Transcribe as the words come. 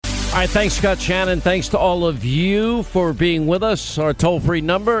All right, thanks, Scott Shannon. Thanks to all of you for being with us. Our toll-free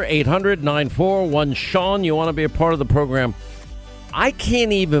number, 800-941-SEAN. You want to be a part of the program. I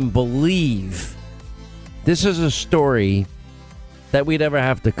can't even believe this is a story that we'd ever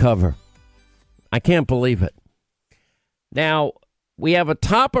have to cover. I can't believe it. Now, we have a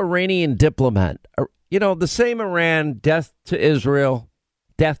top Iranian diplomat. You know, the same Iran, death to Israel,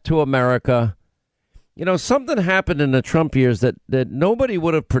 death to America. You know, something happened in the Trump years that nobody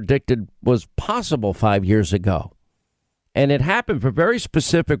would have predicted was possible 5 years ago. And it happened for very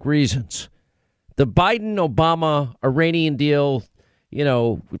specific reasons. The Biden-Obama Iranian deal, you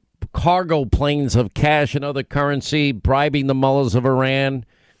know, cargo planes of cash and other currency, bribing the mullahs of Iran.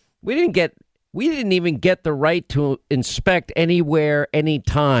 We didn't even get the right to inspect anywhere,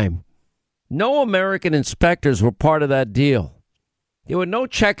 anytime. No American inspectors were part of that deal. There were no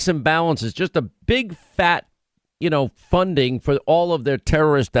checks and balances, just a big fat, funding for all of their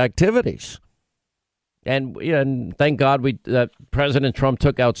terrorist activities. And thank God that President Trump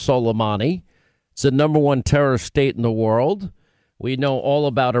took out Soleimani. It's the number one terrorist state in the world. We know all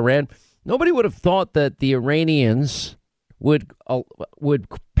about Iran. Nobody would have thought that the Iranians would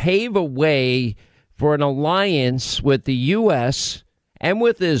pave a way for an alliance with the U.S. and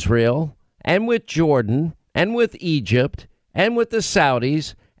with Israel and with Jordan and with Egypt and with the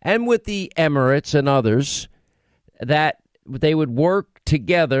Saudis and with the Emirates and others, that they would work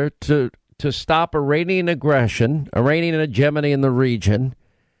together to stop Iranian aggression, Iranian hegemony in the region,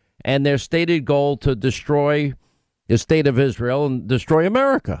 and their stated goal to destroy the state of Israel and destroy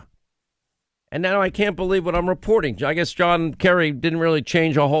America. And now I can't believe what I'm reporting. I guess John Kerry didn't really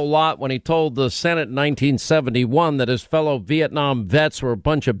change a whole lot when he told the Senate in 1971 that his fellow Vietnam vets were a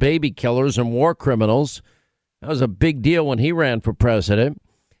bunch of baby killers and war criminals. That was a big deal when he ran for president.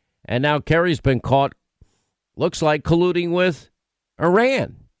 And now Kerry's been caught, looks like, colluding with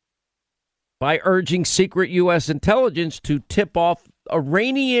Iran by urging secret U.S. intelligence to tip off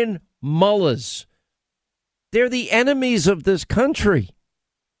Iranian mullahs. They're the enemies of this country.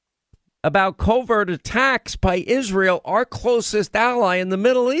 About covert attacks by Israel, our closest ally in the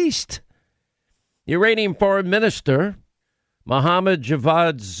Middle East. The Iranian foreign minister, Mohammad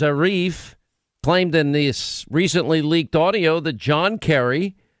Javad Zarif, claimed in this recently leaked audio that John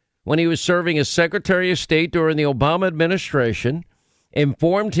Kerry, when he was serving as Secretary of State during the Obama administration,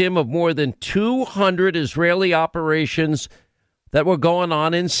 informed him of more than 200 Israeli operations that were going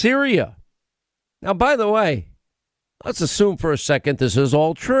on in Syria. Now, by the way, let's assume for a second this is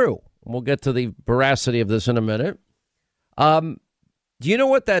all true. We'll get to the veracity of this in a minute. Do you know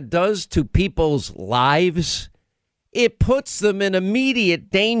what that does to people's lives? It puts them in immediate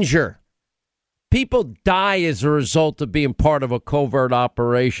danger. People die as a result of being part of a covert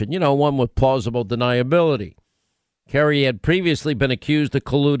operation, one with plausible deniability. Kerry had previously been accused of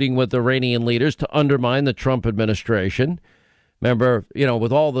colluding with Iranian leaders to undermine the Trump administration. Remember,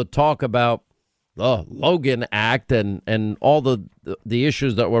 with all the talk about the Logan Act and all the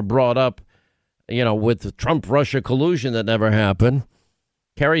issues that were brought up, with the Trump-Russia collusion that never happened.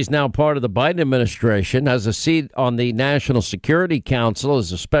 Kerry's now part of the Biden administration, has a seat on the National Security Council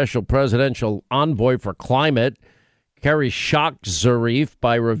as a special presidential envoy for climate. Kerry shocked Zarif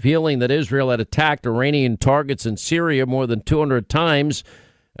by revealing that Israel had attacked Iranian targets in Syria more than 200 times,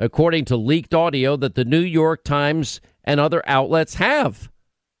 according to leaked audio that the New York Times and other outlets have.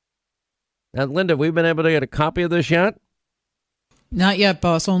 Now, Linda, we've been able to get a copy of this yet? Not yet,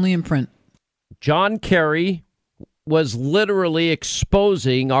 boss. Only in print. John Kerry was literally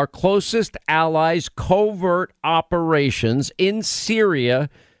exposing our closest allies' covert operations in Syria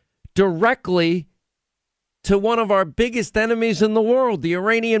directly to one of our biggest enemies in the world, the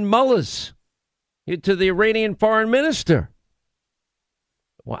Iranian mullahs, to the Iranian foreign minister.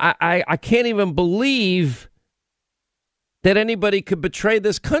 Well, I can't even believe that anybody could betray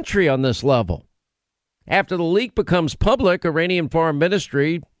this country on this level. After the leak becomes public, Iranian Foreign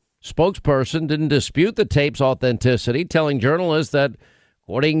Ministry spokesperson didn't dispute the tape's authenticity, telling journalists that,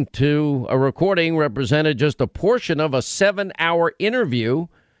 according to a recording, represented just a portion of a 7-hour interview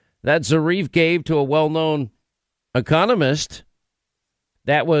that Zarif gave to a well-known economist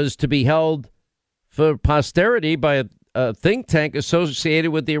that was to be held for posterity by a think tank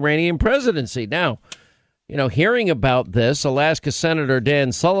associated with the Iranian presidency. Now, hearing about this, Alaska Senator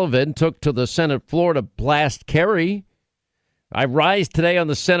Dan Sullivan took to the Senate floor to blast Kerry. I rise today on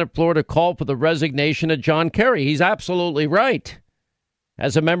the Senate floor to call for the resignation of John Kerry. He's absolutely right.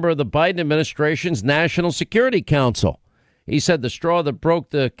 As a member of the Biden administration's National Security Council, he said the straw that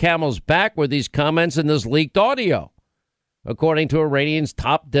broke the camel's back were these comments in this leaked audio, according to Iranian's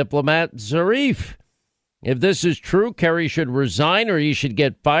top diplomat, Zarif. If this is true, Kerry should resign or he should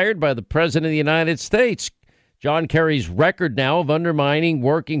get fired by the President of the United States. John Kerry's record now of undermining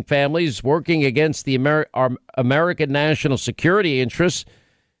working families, working against the our American national security interests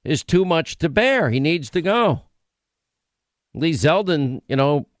is too much to bear. He needs to go. Lee Zeldin,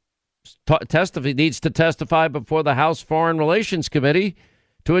 needs to testify before the House Foreign Relations Committee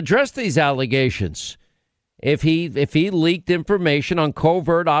to address these allegations. If he leaked information on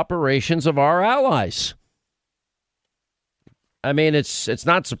covert operations of our allies. I mean, it's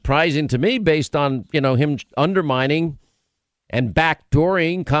not surprising to me based on, him undermining and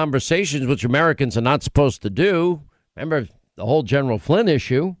backdooring conversations, which Americans are not supposed to do. Remember the whole General Flynn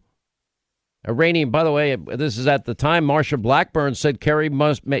issue. Iranian, by the way, this is at the time Marsha Blackburn said Kerry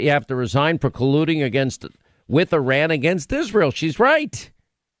may have to resign for colluding with Iran against Israel. She's right.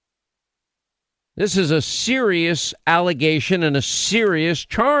 This is a serious allegation and a serious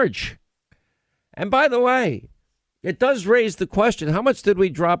charge. And by the way, it does raise the question, how much did we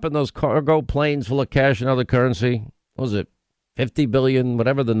drop in those cargo planes full of cash and other currency? What was it 50 billion,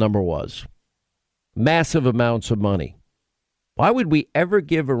 whatever the number was? Massive amounts of money. Why would we ever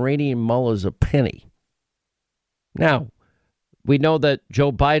give Iranian mullahs a penny? Now, we know that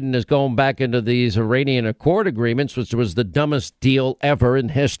Joe Biden is going back into these Iranian Accord agreements, which was the dumbest deal ever in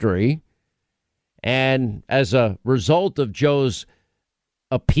history. And as a result of Joe's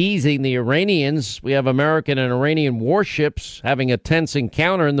appeasing the Iranians, we have American and Iranian warships having a tense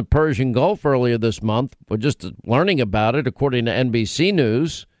encounter in the Persian Gulf earlier this month. We're just learning about it, according to NBC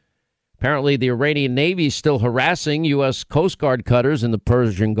News. Apparently, the Iranian Navy is still harassing U.S. Coast Guard cutters in the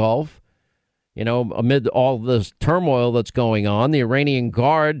Persian Gulf. Amid all this turmoil that's going on, the Iranian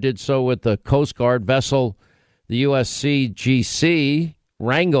Guard did so with the Coast Guard vessel, the USCGC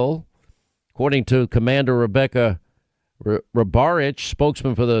Wrangel. According to Commander Rebecca Rabarich,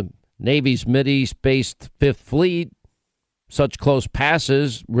 spokesman for the Navy's Mideast-based Fifth Fleet, such close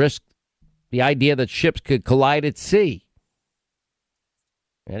passes risk the idea that ships could collide at sea.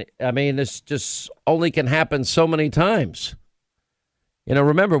 And I mean, this just only can happen so many times.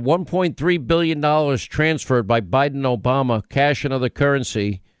 Remember, $1.3 billion transferred by Biden Obama, cash and other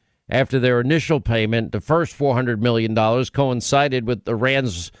currency, after their initial payment. The first $400 million coincided with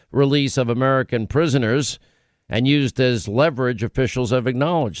Iran's release of American prisoners and used as leverage, officials have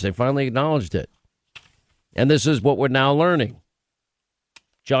acknowledged. They finally acknowledged it. And this is what we're now learning.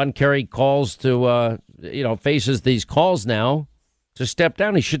 John Kerry calls to, faces these calls now to step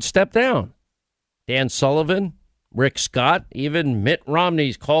down. He should step down. Dan Sullivan, Rick Scott, even Mitt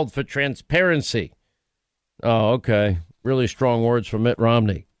Romney's called for transparency. Oh, okay. Really strong words from Mitt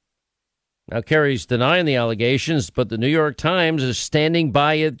Romney. Now, Kerry's denying the allegations, but the New York Times is standing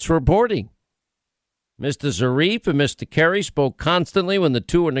by its reporting. Mr. Zarif and Mr. Kerry spoke constantly when the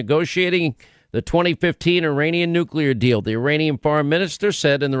two were negotiating the 2015 Iranian nuclear deal. The Iranian foreign minister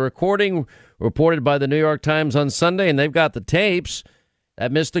said in the recording reported by the New York Times on Sunday, and they've got the tapes,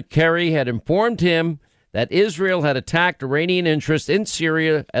 that Mr. Kerry had informed him that Israel had attacked Iranian interests in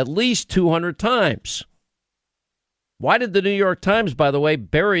Syria at least 200 times. Why did the New York Times, by the way,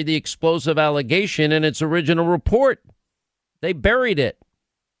 bury the explosive allegation in its original report? They buried it.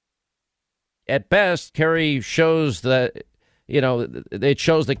 At best, Kerry shows that, it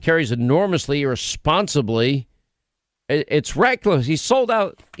shows that Kerry's enormously irresponsibly. It's reckless. He sold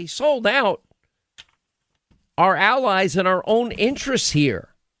out our allies and our own interests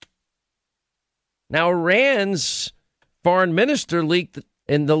here. Now, Iran's foreign minister leaked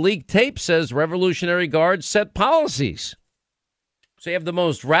in the leaked tape says Revolutionary Guard set policies. So you have the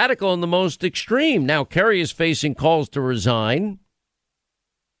most radical and the most extreme. Now, Kerry is facing calls to resign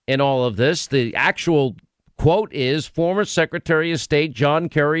in all of this. The actual quote is former Secretary of State John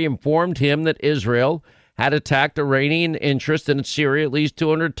Kerry informed him that Israel had attacked Iranian interests in Syria at least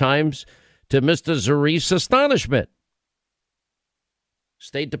 200 times, to Mr. Zarif's astonishment.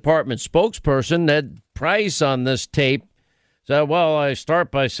 State Department spokesperson Ned Price on this tape said, well, I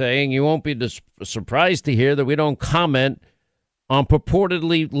start by saying you won't be surprised to hear that we don't comment on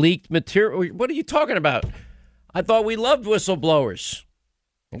purportedly leaked material. What are you talking about? I thought we loved whistleblowers.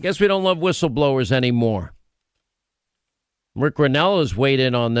 I guess we don't love whistleblowers anymore. Rick Grenell has weighed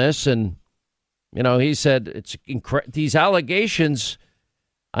in on this, and, he said it's these allegations.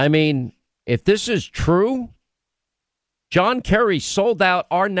 I mean, if this is true, John Kerry sold out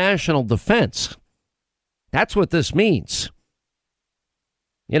our national defense. That's what this means.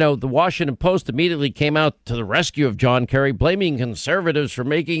 The Washington Post immediately came out to the rescue of John Kerry, blaming conservatives for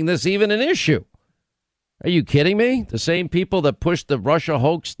making this even an issue. Are you kidding me? The same people that pushed the Russia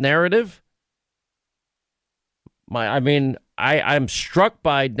hoax narrative? I I'm struck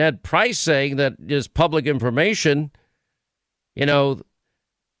by Ned Price saying that is public information, that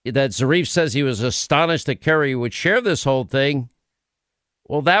Zarif says he was astonished that Kerry would share this whole thing.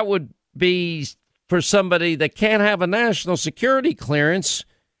 Well, that would be for somebody that can't have a national security clearance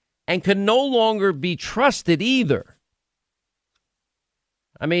and can no longer be trusted either.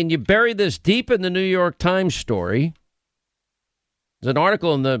 I mean, you bury this deep in the New York Times story. There's an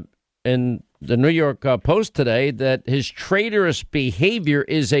article in the New York Post today that his traitorous behavior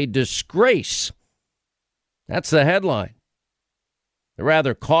is a disgrace. That's the headline. The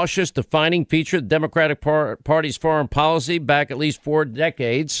rather cautious defining feature of the Democratic Party's foreign policy back at least 4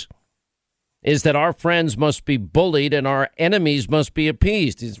 decades is that our friends must be bullied and our enemies must be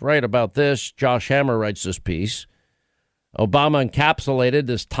appeased. He's right about this. Josh Hammer writes this piece. Obama encapsulated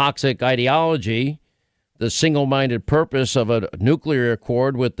this toxic ideology, the single-minded purpose of a nuclear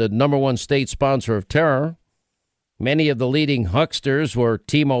accord with the number one state sponsor of terror. Many of the leading hucksters were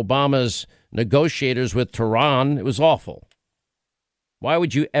Team Obama's negotiators with Tehran. It was awful. Why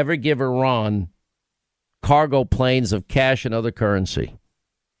would you ever give Iran cargo planes of cash and other currency?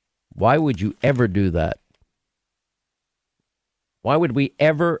 Why would you ever do that? Why would we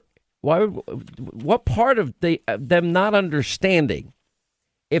ever? What part of them not understanding?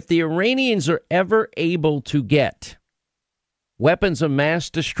 If the Iranians are ever able to get weapons of mass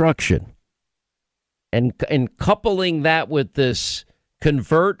destruction and coupling that with this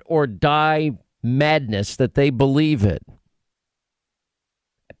convert or die madness that they believe in,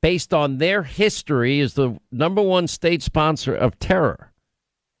 based on their history as the number one state sponsor of terror,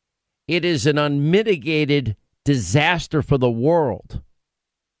 it is an unmitigated disaster for the world,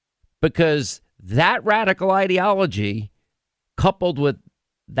 because that radical ideology coupled with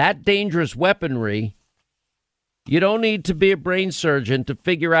that dangerous weaponry, you don't need to be a brain surgeon to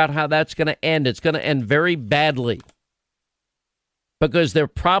figure out how that's going to end. It's going to end very badly because they're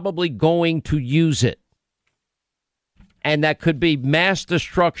probably going to use it. And that could be mass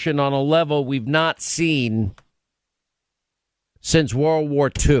destruction on a level we've not seen since World War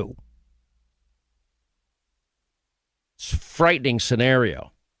II. It's a frightening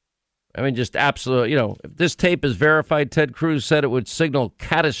scenario. I mean, just absolute, if this tape is verified, Ted Cruz said it would signal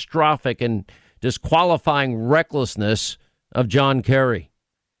catastrophic and disqualifying recklessness of John Kerry,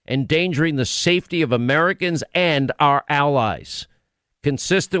 endangering the safety of Americans and our allies,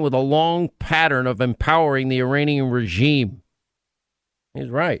 consistent with a long pattern of empowering the Iranian regime. He's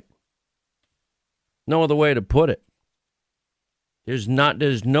right. No other way to put it. There's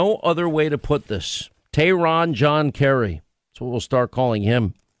no other way to put this. Tehran John Kerry. That's what we'll start calling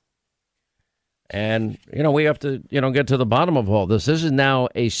him. And, we have to, get to the bottom of all this. This is now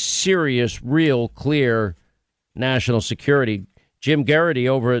a serious, real, clear national security. Jim Garrity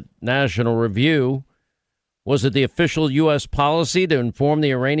over at National Review. Was it the official U.S. policy to inform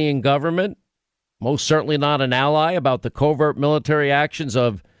the Iranian government, most certainly not an ally, about the covert military actions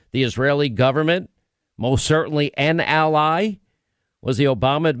of the Israeli government? Most certainly an ally. Was the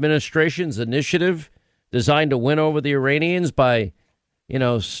Obama administration's initiative designed to win over the Iranians by,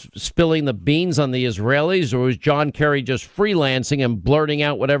 spilling the beans on the Israelis? Or was John Kerry just freelancing and blurting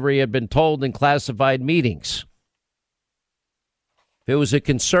out whatever he had been told in classified meetings? If it was a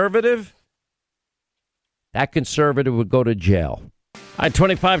conservative, that conservative would go to jail. All right,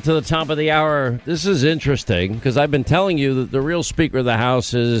 25 to the top of the hour. This is interesting because I've been telling you that the real Speaker of the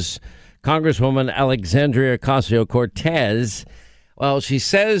House is Congresswoman Alexandria Ocasio-Cortez. Well, she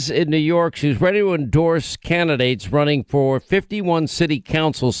says in New York she's ready to endorse candidates running for 51 city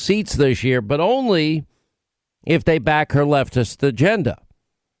council seats this year, but only if they back her leftist agenda.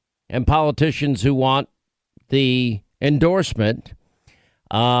 And politicians who want the endorsement,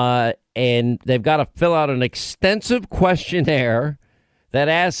 and they've got to fill out an extensive questionnaire that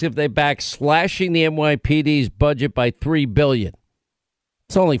asks if they back slashing the NYPD's budget by $3 billion.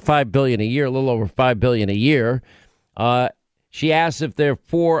 It's only $5 billion a year, a little over $5 billion a year. She asks if they're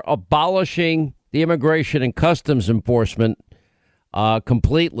for abolishing the Immigration and Customs Enforcement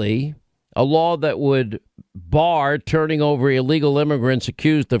completely, a law that would bar turning over illegal immigrants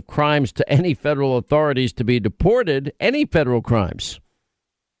accused of crimes to any federal authorities to be deported, any federal crimes.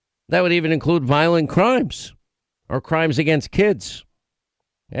 That would even include violent crimes or crimes against kids.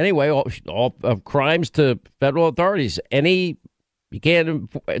 Anyway, all crimes to federal authorities, that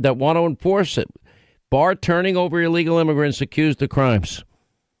want to enforce it. Bar turning over illegal immigrants accused of crimes.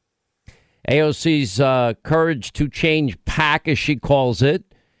 AOC's Courage to Change PAC, as she calls it,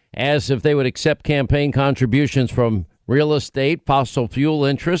 as if they would accept campaign contributions from real estate, fossil fuel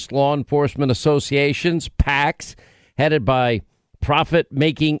interests, law enforcement associations, PACs headed by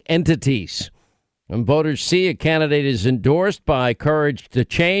profit-making entities. When voters see a candidate is endorsed by Courage to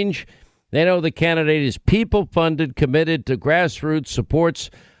Change, they know the candidate is people-funded, committed to grassroots, supports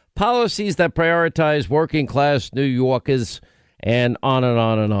policies that prioritize working-class New Yorkers, and on and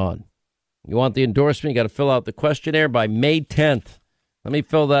on and on. You want the endorsement, you got to fill out the questionnaire by May 10th. Let me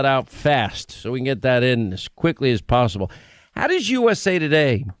fill that out fast so we can get that in as quickly as possible. How does USA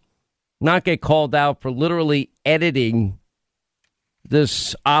Today not get called out for literally editing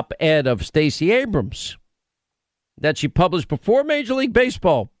this op-ed of Stacey Abrams that she published before Major League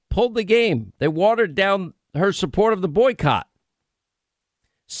Baseball pulled the game? They watered down her support of the boycott.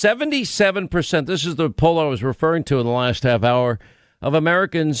 77%, this is the poll I was referring to in the last half hour, of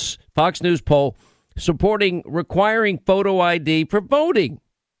Americans, Fox News poll, supporting requiring photo ID for voting.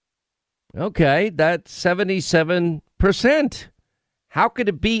 Okay, that's 77%. How could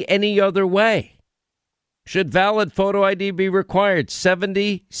it be any other way? Should valid photo ID be required?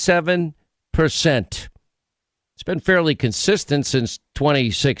 77%. It's been fairly consistent since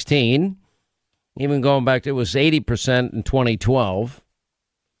 2016, even going back to it was 80% in 2012.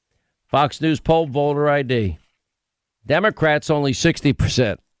 Fox News poll voter ID. Democrats only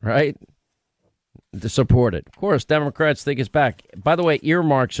 60%, right? To support it. Of course, Democrats think it's back. By the way,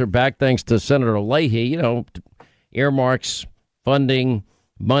 earmarks are back thanks to Senator Leahy. You know, earmarks, funding,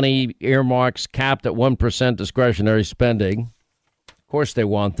 money, earmarks capped at 1% discretionary spending. Of course, they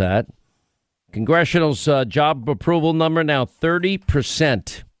want that. Congressional's job approval number now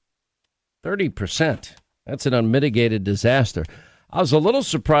 30%. 30%. That's an unmitigated disaster. I was a little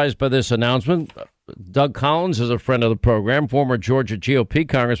surprised by this announcement. Doug Collins is a friend of the program, former Georgia GOP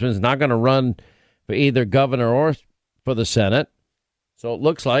congressman, is not going to run for either governor or for the Senate. So it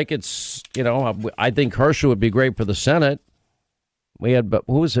looks like it's, you know, I think Herschel would be great for the Senate. We had,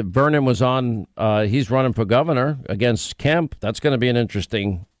 who was it? Vernon was on. He's running for governor against Kemp. That's going to be an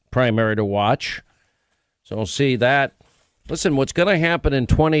interesting primary to watch. So we'll see that. Listen, what's going to happen in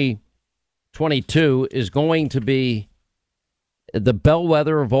 2022 is going to be the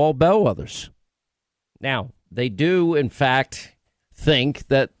bellwether of all bellwethers. Now, they do, in fact, think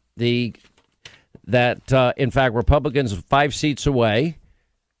that in fact, Republicans are 5 seats away,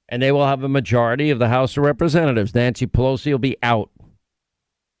 and they will have a majority of the House of Representatives. Nancy Pelosi will be out.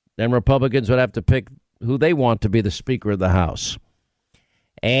 Then Republicans would have to pick who they want to be the Speaker of the House.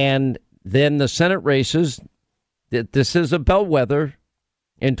 And then the Senate races, this is a bellwether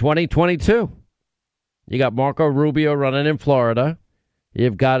in 2022. You got Marco Rubio running in Florida.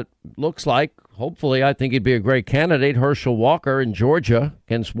 You've got, looks like, hopefully, I think he'd be a great candidate, Herschel Walker in Georgia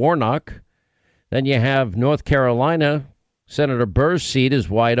against Warnock. Then you have North Carolina. Senator Burr's seat is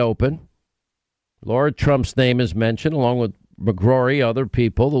wide open. Laura Trump's name is mentioned, along with McGrory, other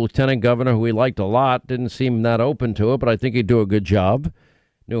people. The lieutenant governor, who he liked a lot, didn't seem that open to it, but I think he'd do a good job.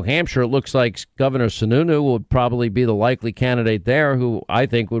 New Hampshire, it looks like Governor Sununu would probably be the likely candidate there, who I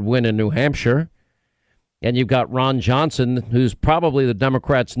think would win in New Hampshire. And you've got Ron Johnson, who's probably the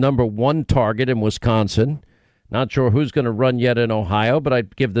Democrats' number one target in Wisconsin. Not sure who's going to run yet in Ohio, but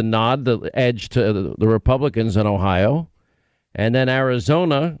I'd give the nod, the edge to the Republicans in Ohio. And then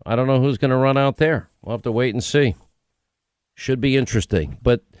Arizona, I don't know who's going to run out there. We'll have to wait and see. Should be interesting.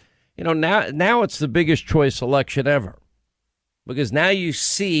 But, you know, now it's the biggest choice election ever. Because now you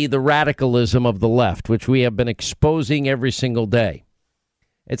see the radicalism of the left, which we have been exposing every single day.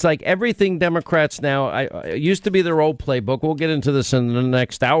 It's like everything Democrats now, it used to be their old playbook. We'll get into this in the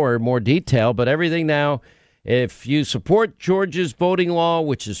next hour in more detail. But everything now, if you support Georgia's voting law,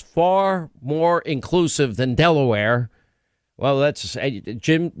 which is far more inclusive than Delaware, well, that's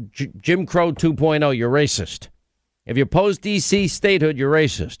Jim Crow 2.0. You're racist. If you oppose D.C. statehood, you're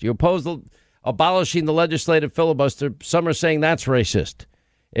racist. You oppose abolishing the legislative filibuster, some are saying that's racist.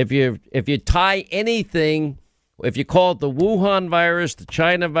 If you tie anything, if you call it the Wuhan virus, the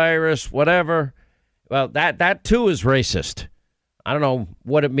China virus, whatever, well, that too is racist. I don't know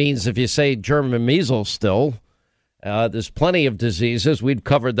what it means if you say German measles still. There's plenty of diseases. We've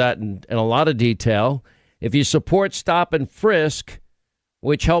covered that in a lot of detail. If you support stop and frisk,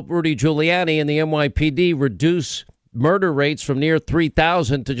 which helped Rudy Giuliani and the NYPD reduce murder rates from near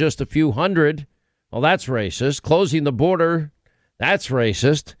 3,000 to just a few hundred, well, that's racist. Closing the border, that's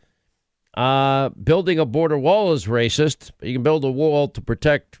racist. Building a border wall is racist. You can build a wall to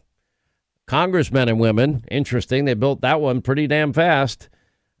protect congressmen and women. Interesting. They built that one pretty damn fast.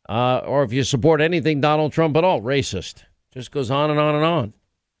 Or if you support anything Donald Trump at all, racist. Just goes on and on and on.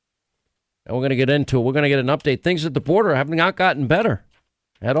 And we're going to get into it. We're going to get an update. Things at the border have not gotten better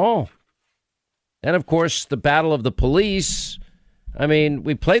at all. And, of course, the battle of the police. I mean,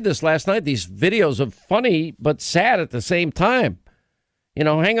 we played this last night, these videos of funny but sad at the same time.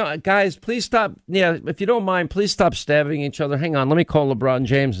 Hang on, guys, please stop. Yeah, if you don't mind, please stop stabbing each other. Hang on, let me call LeBron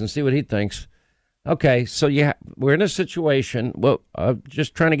James and see what he thinks. Okay, so we're in a situation. Well,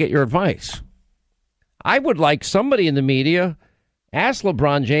 just trying to get your advice. I would like somebody in the media ask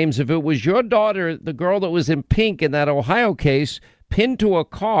LeBron James if it was your daughter, the girl that was in pink in that Ohio case, pinned to a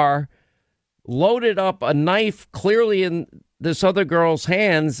car, loaded up a knife clearly in this other girl's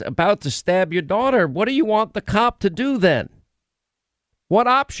hands, about to stab your daughter. What do you want the cop to do then? What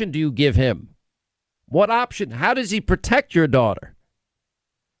option do you give him? What option? How does he protect your daughter?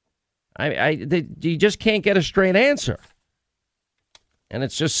 You just can't get a straight answer. And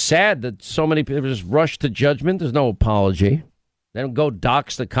it's just sad that so many people just rush to judgment. There's no apology. They don't go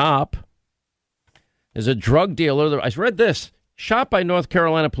dox the cop. There's a drug dealer. I read this. Shot by North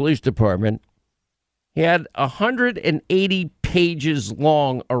Carolina Police Department. He had 180 pages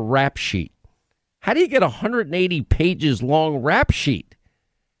long a rap sheet. How do you get 180 pages long rap sheet?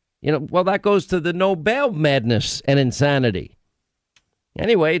 Well, that goes to the no bail madness and insanity.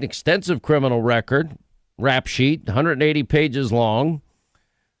 Anyway, an extensive criminal record, rap sheet, 180 pages long.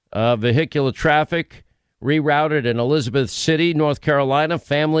 Vehicular traffic rerouted in Elizabeth City, North Carolina.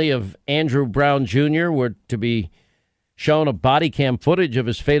 Family of Andrew Brown Jr. were to be shown a body cam footage of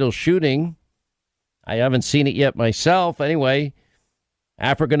his fatal shooting. I haven't seen it yet myself. Anyway,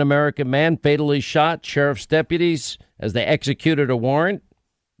 African-American man fatally shot sheriff's deputies as they executed a warrant.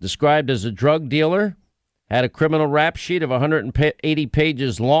 Described as a drug dealer, had a criminal rap sheet of 180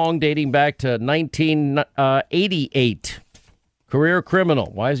 pages long, dating back to 1988. Career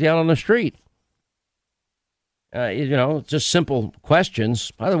criminal. Why is he out on the street? Just simple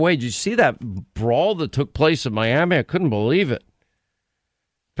questions. By the way, did you see that brawl that took place in Miami? I couldn't believe it.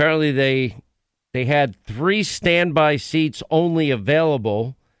 Apparently, they had 3 standby seats only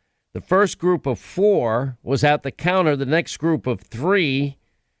available. The first group of 4 was at the counter. The next group of 3.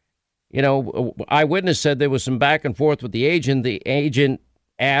 Eyewitness said there was some back and forth with the agent. The agent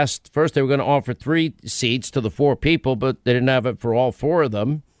asked, first they were going to offer 3 seats to the 4 people, but they didn't have it for all 4 of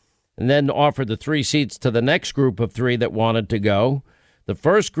them. And then offered the 3 seats to the next group of 3 that wanted to go. The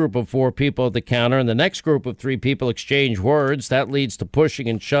first group of 4 people at the counter and the next group of 3 people exchange words. That leads to pushing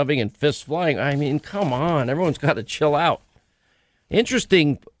and shoving and fists flying. I mean, come on. Everyone's got to chill out.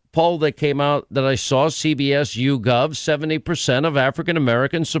 Interesting poll that came out that I saw, CBS YouGov, 70% of African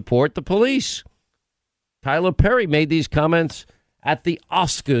Americans support the police. Tyler Perry made these comments at the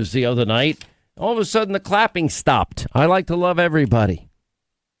Oscars the other night. All of a sudden, the clapping stopped. I like to love everybody.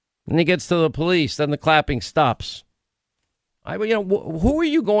 And he gets to the police, then the clapping stops. Who are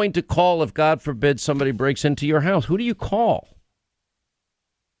you going to call if, God forbid, somebody breaks into your house? Who do you call?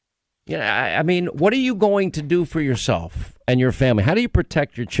 What are you going to do for yourself and your family? How do you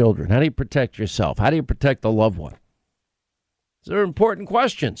protect your children? How do you protect yourself? How do you protect the loved one? These are important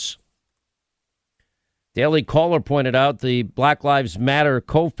questions. Daily Caller pointed out the Black Lives Matter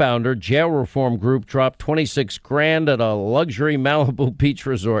co-founder jail reform group dropped $26,000 at a luxury Malibu beach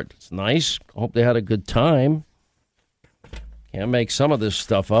resort. It's nice. Hope they had a good time. Can't make some of this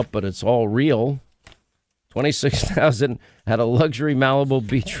stuff up, but it's all real. $26,000 at a luxury Malibu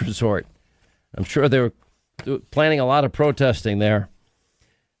beach resort. I'm sure they were planning a lot of protesting there.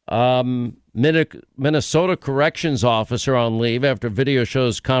 Minnesota corrections officer on leave after video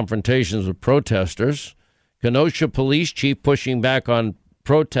shows confrontations with protesters. Kenosha police chief pushing back on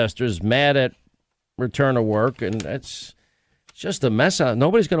protesters mad at return to work. And it's just a mess.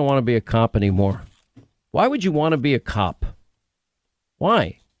 Nobody's going to want to be a cop anymore. Why would you want to be a cop?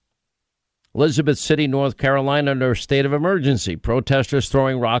 Why? Elizabeth City, North Carolina, under a state of emergency. Protesters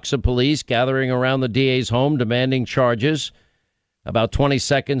throwing rocks at police, gathering around the DA's home, demanding charges. About 20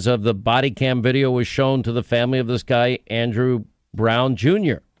 seconds of the body cam video was shown to the family of this guy, Andrew Brown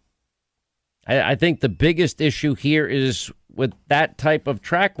Jr. I think the biggest issue here is with that type of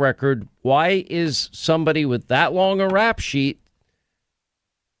track record, why is somebody with that long a rap sheet,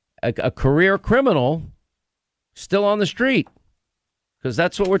 a career criminal, still on the street? Because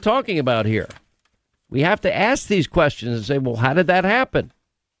that's what we're talking about here. We have to ask these questions and say, well, how did that happen?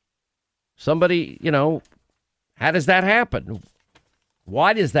 Somebody, how does that happen?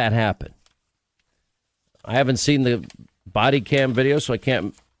 Why does that happen? I haven't seen the body cam video, so I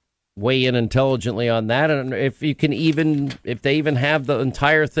can't weigh in intelligently on that. And if they even have the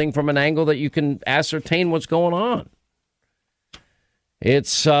entire thing from an angle that you can ascertain what's going on.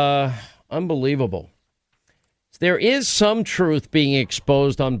 It's unbelievable. There is some truth being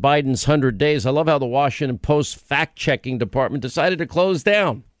exposed on Biden's 100 days. I love how the Washington Post fact-checking department decided to close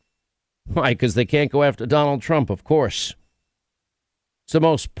down. Why? Because they can't go after Donald Trump, of course. It's the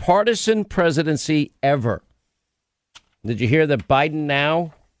most partisan presidency ever. Did you hear that Biden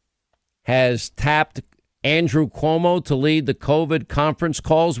now has tapped Andrew Cuomo to lead the COVID conference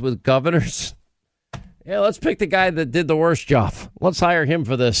calls with governors? Yeah, let's pick the guy that did the worst job. Let's hire him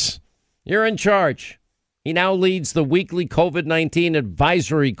for this. You're in charge. He now leads the weekly COVID-19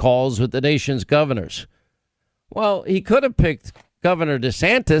 advisory calls with the nation's governors. Well, he could have picked Governor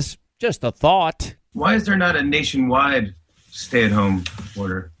DeSantis. Just a thought. Why is there not a nationwide stay-at-home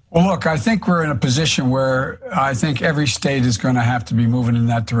order? Well, look, I think we're in a position where I think every state is going to have to be moving in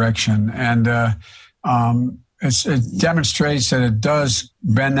that direction. And it demonstrates that it does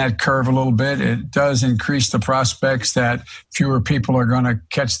bend that curve a little bit. It does increase the prospects that fewer people are going to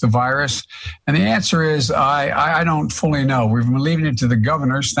catch the virus. And the answer is, I don't fully know. We've been leaving it to the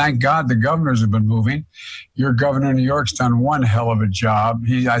governors. Thank God the governors have been moving. Your governor in New York's done one hell of a job.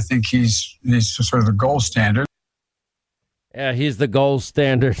 I think he's sort of the gold standard. Yeah, he's the gold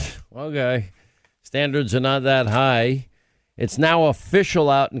standard. Okay. Standards are not that high. It's now official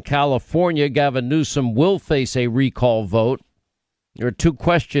out in California. Gavin Newsom will face a recall vote. There are two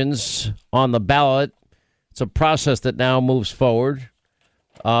questions on the ballot. It's a process that now moves forward.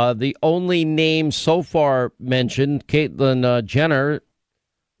 The only name so far mentioned, Caitlyn Jenner.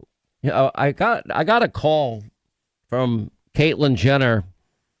 I got a call from Caitlyn Jenner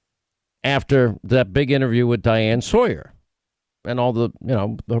after that big interview with Diane Sawyer. And all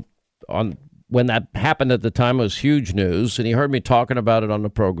when that happened at the time, it was huge news. And he heard me talking about it on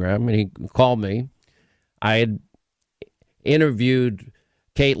the program, and he called me. I had interviewed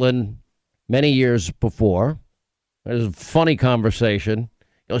Caitlyn many years before. It was a funny conversation.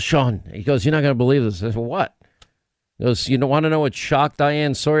 He goes, Sean, you're not going to believe this. I said, what? He goes, you don't want to know what shocked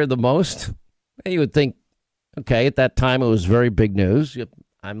Diane Sawyer the most? And you would think, okay, at that time it was very big news.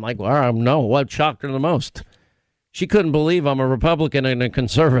 I'm like, well, no, what shocked her the most? She couldn't believe I'm a Republican and a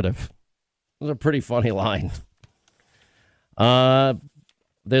conservative. It was a pretty funny line.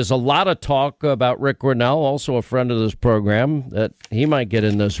 There's a lot of talk about Rick Grinnell, also a friend of this program, that he might get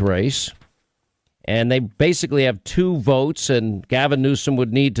in this race. And they basically have two votes, and Gavin Newsom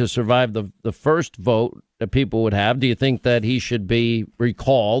would need to survive the first vote that people would have. Do you think that he should be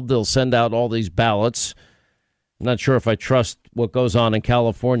recalled? They'll send out all these ballots. I'm not sure if I trust what goes on in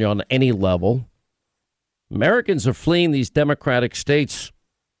California on any level. Americans are fleeing these Democratic states,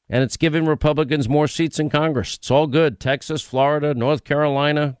 and it's giving Republicans more seats in Congress. It's all good. Texas, Florida, North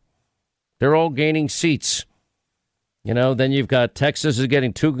Carolina, they're all gaining seats. Then you've got Texas is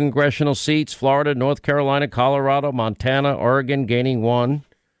getting 2 congressional seats, Florida, North Carolina, Colorado, Montana, Oregon gaining 1.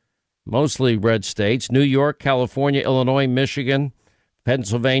 Mostly red states. New York, California, Illinois, Michigan,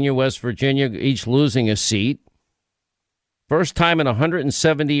 Pennsylvania, West Virginia, each losing a seat. First time in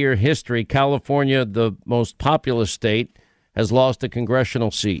 170-year history, California, the most populous state, has lost a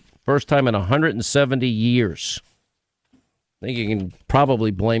congressional seat. First time in 170 years. I think you can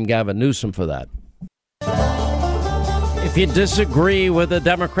probably blame Gavin Newsom for that. If you disagree with a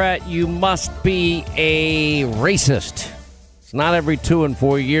Democrat, you must be a racist. It's not every 2 and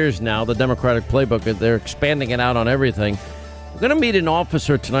 4 years now, the Democratic playbook. They're expanding it out on everything. We're going to meet an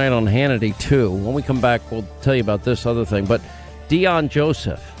officer tonight on Hannity, too. When we come back, we'll tell you about this other thing. But Dion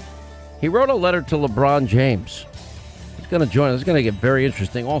Joseph, he wrote a letter to LeBron James. He's going to join us. It's going to get very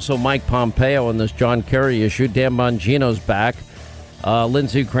interesting. Also, Mike Pompeo on this John Kerry issue. Dan Bongino's back.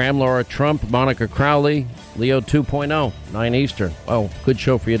 Lindsey Graham, Laura Trump, Monica Crowley, Leo 2.0, 9 Eastern. Oh, good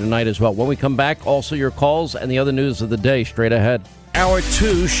show for you tonight as well. When we come back, also your calls and the other news of the day straight ahead. Hour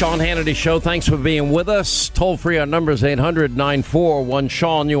 2, Sean Hannity Show. Thanks for being with us. Toll free on numbers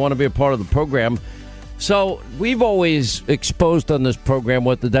 800-941-SEAN. You want to be a part of the program. So we've always exposed on this program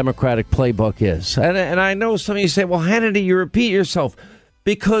what the Democratic playbook is. And I know some of you say, well, Hannity, you repeat yourself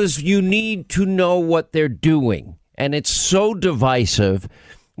because you need to know what they're doing. And it's so divisive.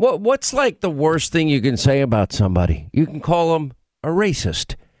 What's like the worst thing you can say about somebody? You can call them a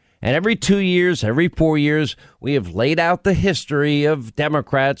racist. And every 2 years, every 4 years, we have laid out the history of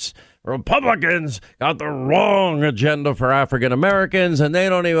Democrats. Republicans got the wrong agenda for African Americans, and they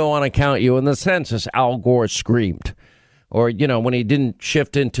don't even want to count you in the census, Al Gore screamed. Or, when he didn't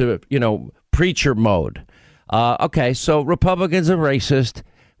shift into, preacher mode. Okay, so Republicans are racist.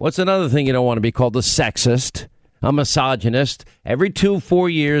 What's another thing you don't want to be called? A sexist, a misogynist. Every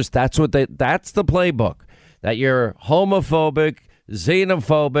 2-4 years, that's the playbook. That you're homophobic,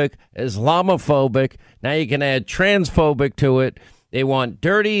 xenophobic, Islamophobic. Now you can add transphobic to it. They want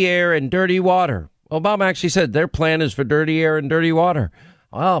dirty air and dirty water. Obama actually said their plan is for dirty air and dirty water.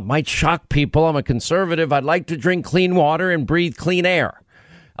 Well, it might shock people. I'm a conservative. I'd like to drink clean water and breathe clean air.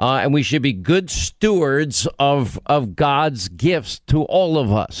 And we should be good stewards of God's gifts to all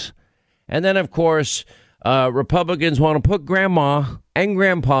of us. And then, of course, Republicans want to put grandma and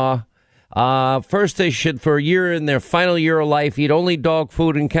grandpa. First, they should, for a year in their final year of life, eat only dog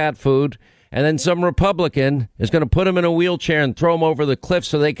food and cat food. And then some Republican is going to put them in a wheelchair and throw them over the cliff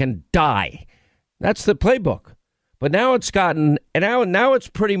so they can die. That's the playbook. But now it's gotten, and now it's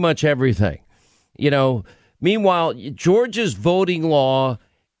pretty much everything. Meanwhile, Georgia's voting law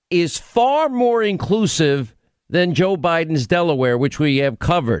is far more inclusive than Joe Biden's Delaware, which we have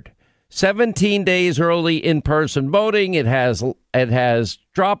covered. 17 days early in-person voting. It has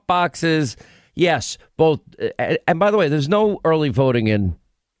drop boxes. Yes, both. And by the way, there's no early voting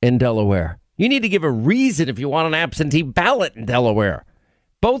in Delaware. You need to give a reason if you want an absentee ballot in Delaware.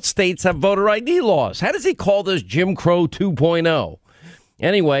 Both states have voter ID laws. How does he call this Jim Crow 2.0?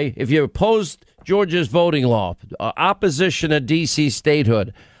 Anyway, if you oppose Georgia's voting law, opposition to D.C.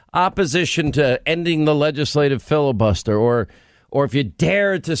 statehood, opposition to ending the legislative filibuster, or if you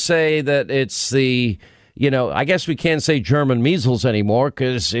dare to say that it's the, I guess we can't say German measles anymore,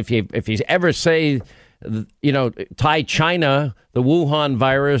 because if you ever say, tie China, the Wuhan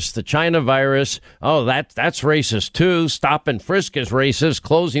virus, the China virus, that's racist too. Stop and frisk is racist.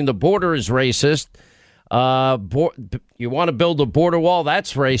 Closing the border is racist. You want to build a border wall?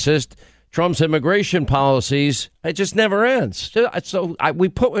 That's racist. Trump's immigration policies, it just never ends. So we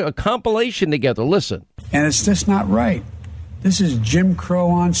put a compilation together. Listen. And it's just not right. This is Jim Crow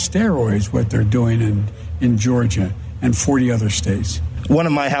on steroids, what they're doing in Georgia and 40 other states. One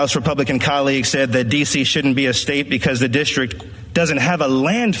of my House Republican colleagues said that D.C. shouldn't be a state because the district doesn't have a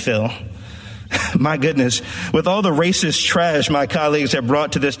landfill. My goodness, with all the racist trash my colleagues have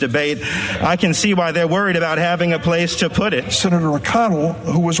brought to this debate, I can see why they're worried about having a place to put it. Senator McConnell,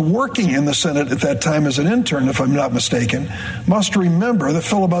 who was working in the Senate at that time as an intern, if I'm not mistaken, must remember the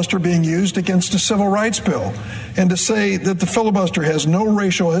filibuster being used against a civil rights bill. And to say that the filibuster has no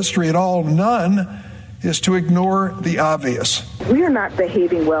racial history at all, none, is to ignore the obvious. We are not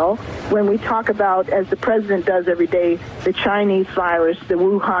behaving well when we talk about, as the president does every day, the Chinese virus, the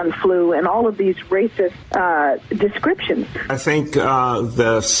Wuhan flu, and all of these racist descriptions. I think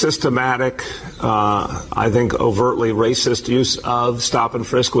the systematic, overtly racist use of stop and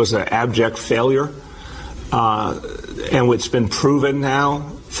frisk was an abject failure, and it's been proven now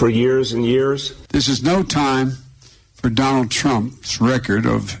for years and years. This is no time for Donald Trump's record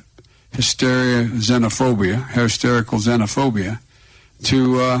of hysterical xenophobia,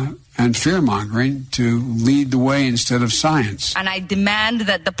 and fear-mongering to lead the way instead of science. And I demand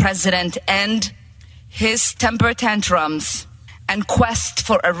that the president end his temper tantrums and quest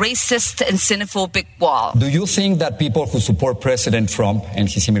for a racist and xenophobic wall. Do you think that people who support President Trump and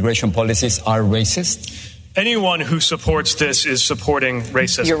his immigration policies are racist? Anyone who supports this is supporting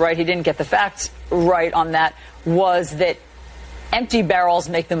racism. You're right, he didn't get the facts right on that, was that empty barrels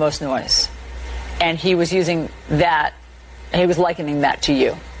make the most noise. And he was using that, he was likening that to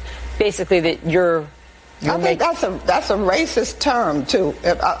you. Basically, that you're I think that's a racist term, too.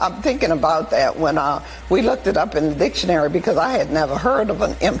 I'm thinking about that when we looked it up in the dictionary, because I had never heard of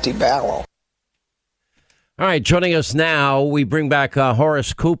an empty barrel. All right, joining us now, we bring back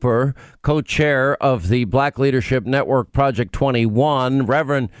Horace Cooper, co-chair of the Black Leadership Network Project 21,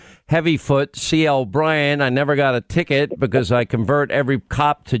 Reverend Heavyfoot C.L. Bryan. I never got a ticket because I convert every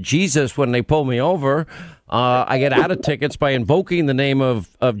cop to Jesus when they pull me over. I get out of tickets by invoking the name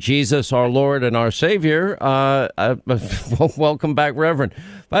of Jesus, our Lord and our Savior. Welcome back, Reverend.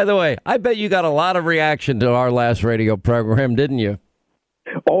 By the way, I bet you got a lot of reaction to our last radio program, didn't you?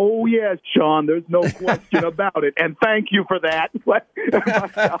 Oh, yes, Sean. There's no question about it. And thank you for that.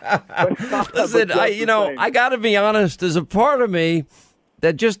 Listen, I got to be honest, there's a part of me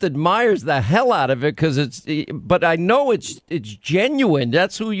that just admires the hell out of it but I know it's genuine.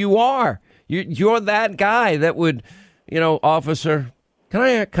 That's who you are. You're that guy that would, officer, can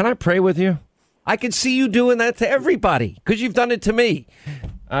I pray with you? I can see you doing that to everybody because you've done it to me.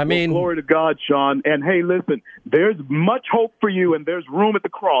 I mean, glory to God, Sean. And hey, listen, there's much hope for you, and there's room at the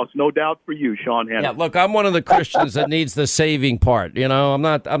cross, no doubt, for you, Sean Hannity. Yeah, look, I'm one of the Christians that needs the saving part. I'm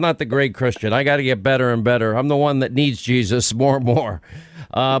not the great Christian. I got to get better and better. I'm the one that needs Jesus more and more.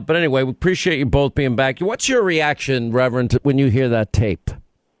 But anyway, we appreciate you both being back. What's your reaction, Reverend, when you hear that tape?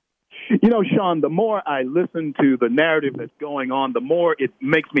 Sean, the more I listen to the narrative that's going on, the more it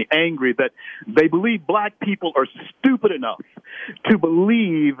makes me angry that they believe black people are stupid enough to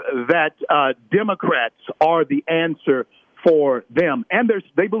believe that Democrats are the answer for them. And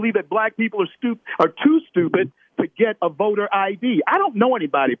they believe that black people are too stupid to get a voter ID. I don't know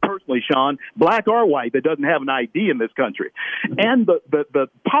anybody personally, Sean, black or white, that doesn't have an ID in this country. And the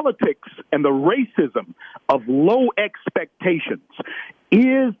politics and the racism of low expectations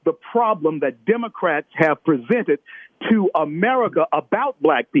is the problem that Democrats have presented to America about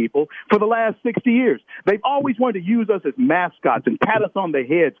black people for the last 60 years. They've always wanted to use us as mascots and pat us on the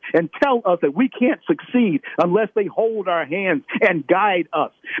heads and tell us that we can't succeed unless they hold our hands and guide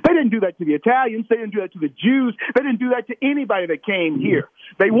us. They didn't do that to the Italians. They didn't do that to the Jews. They didn't do that to anybody that came here.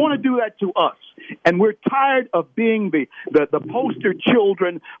 They want to do that to us. And we're tired of being the poster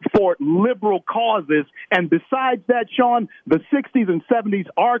children for liberal causes. And besides that, Sean, the 60s and 70s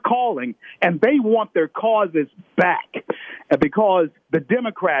are calling, and they want their causes back. Because the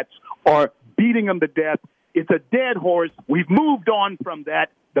Democrats are beating them to death. It's a dead horse. We've moved on from that.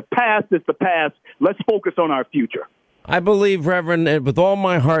 The past is the past. Let's focus on our future. I believe, Reverend, with all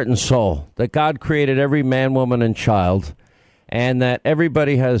my heart and soul, that God created every man, woman, and child, and that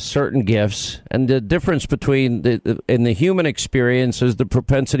everybody has certain gifts. And the difference between in the human experience is the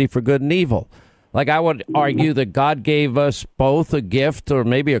propensity for good and evil. Like, I would argue that God gave us both a gift or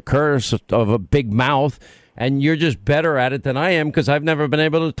maybe a curse of a big mouth, and you're just better at it than I am because I've never been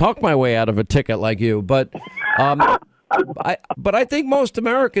able to talk my way out of a ticket like you. But I think most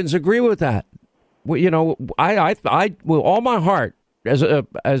Americans agree with that. You know, I with all my heart, as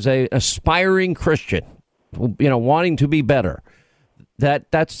a aspiring Christian, you know, wanting to be better,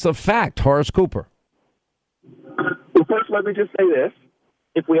 that's the fact. Horace Cooper. Well, first, let me just say this.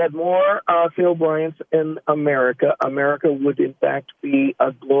 If we had more Phil Bryants in America, America would, in fact, be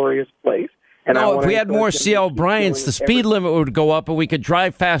a glorious place. And no, if we had more C.L. Bryants, the speed limit would go up and we could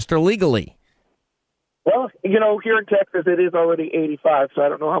drive faster legally. Well, you know, here in Texas, it is already 85, so I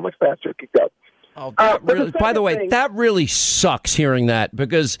don't know how much faster it could go. Oh, by the way, that really sucks hearing that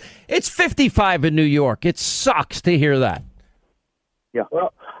because it's 55 in New York. It sucks to hear that. Yeah.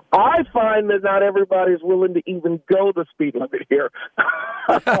 Well, I find that not everybody's willing to even go the speed limit here.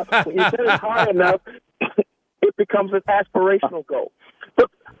 When you set it high enough, it becomes an aspirational goal.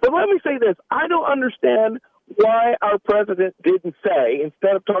 But let me say this. I don't understand why our president didn't say,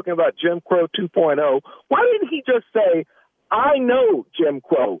 instead of talking about Jim Crow 2.0, why didn't he just say, I know Jim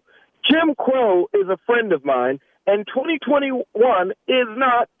Crow. Jim Crow is a friend of mine, and 2021 is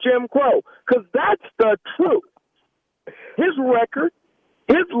not Jim Crow, because that's the truth. His record,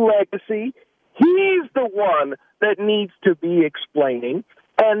 his legacy, he's the one that needs to be explaining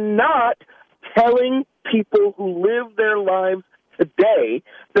and not telling people who live their lives today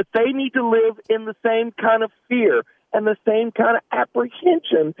that they need to live in the same kind of fear and the same kind of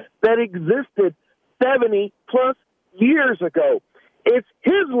apprehension that existed 70 plus years ago. It's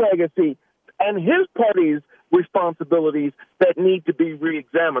his legacy and his party's responsibilities that need to be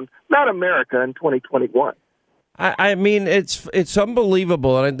reexamined, not America in 2021. I mean, it's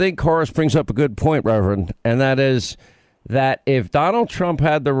unbelievable, and I think Horace brings up a good point, Reverend, and that is that if Donald Trump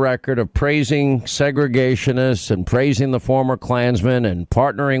had the record of praising segregationists and praising the former Klansmen and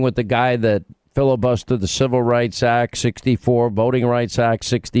partnering with the guy that filibustered the Civil Rights Act 64, Voting Rights Act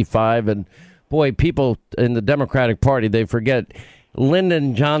 65, and boy, people in the Democratic Party, they forget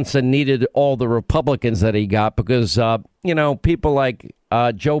Lyndon Johnson needed all the Republicans that he got because, you know, people like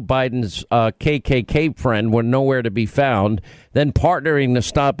Joe Biden's KKK friend were nowhere to be found. Then partnering to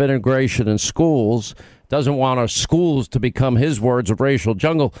stop integration in schools, doesn't want our schools to become, his words, a racial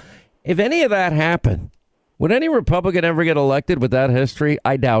jungle. If any of that happened, would any Republican ever get elected with that history?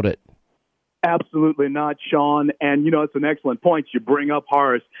 I doubt it. Absolutely not, Sean. And, you know, it's an excellent point you bring up,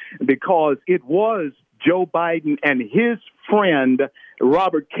 Horace, because it was Joe Biden and his friend,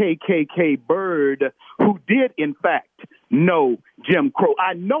 Robert KKK Byrd, who did, in fact, know Jim Crow.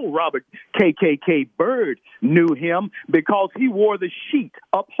 I know Robert KKK Byrd knew him because he wore the sheet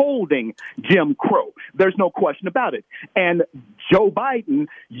upholding Jim Crow. There's no question about it. And Joe Biden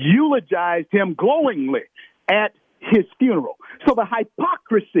eulogized him glowingly at his funeral. So the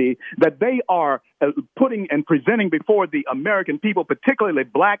hypocrisy that they are putting and presenting before the American people, particularly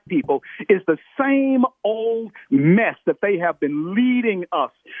black people, is the same old mess that they have been leading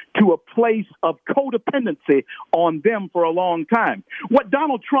us to a place of codependency on them for a long time. What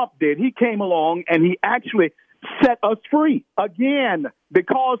Donald Trump did, he came along and he actually set us free again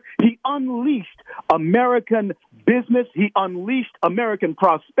because he unleashed American business. He unleashed American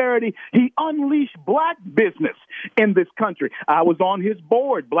prosperity. He unleashed black business in this country. I was on his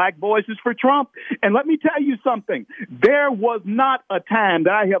board, Black Voices for Trump. And let me tell you something. There was not a time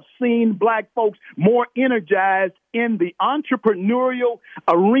that I have seen black folks more energized in the entrepreneurial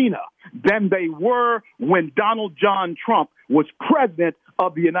arena than they were when Donald John Trump was president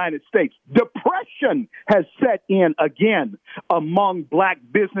of the United States. Depression has set in again among black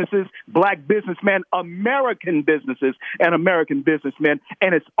businesses, black businessmen, American businesses, and American businessmen.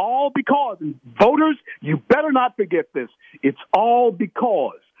 And it's all because, voters, you better not forget this, it's all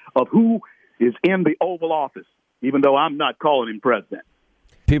because of who is in the Oval Office, even though I'm not calling him president.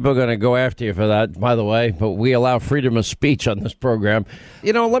 People are going to go after you for that, by the way, but we allow freedom of speech on this program.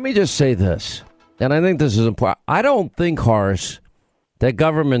 You know, let me just say this, and I think this is important. I don't think, Horace, that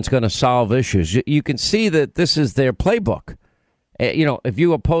government's going to solve issues. You can see that this is their playbook. You know, if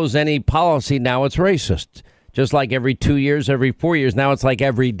you oppose any policy now, it's racist. Just like every 2 years, every 4 years, now it's like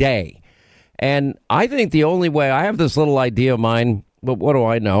every day. And I think the only way, I have this little idea of mine, but what do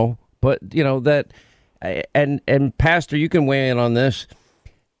I know? But, you know, that, and Pastor, you can weigh in on this.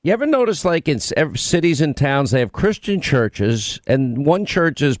 You ever notice, like, in cities and towns, they have Christian churches, and one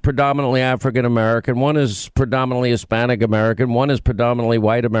church is predominantly African-American, one is predominantly Hispanic-American, one is predominantly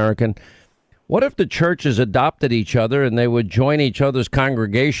white American. What if the churches adopted each other and they would join each other's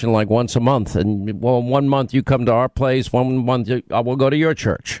congregation like once a month? And, well, 1 month you come to our place, 1 month we'll go to your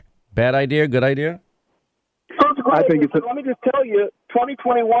church. Bad idea? Good idea? I think it's let me just tell you,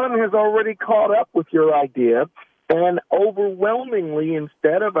 2021 has already caught up with your idea. And overwhelmingly,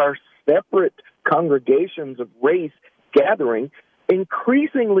 instead of our separate congregations of race gathering,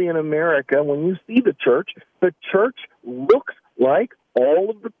 increasingly in America, when you see the church looks like all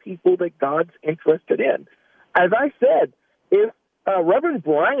of the people that God's interested in. As I said, if Reverend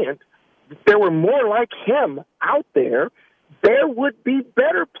Bryant, if there were more like him out there, there would be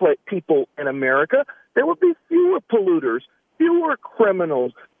better people in America. There would be fewer polluters, fewer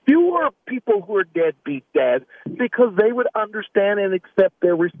criminals, fewer people who are deadbeat dads, because they would understand and accept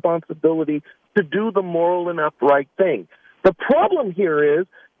their responsibility to do the moral and upright thing. The problem here is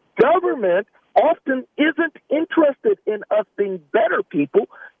government often isn't interested in us being better people.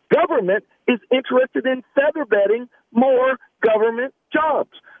 Government is interested in feather-bedding more government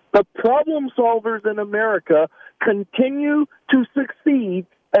jobs. The problem solvers in America continue to succeed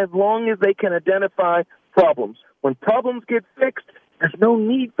as long as they can identify problems. When problems get fixed, there's no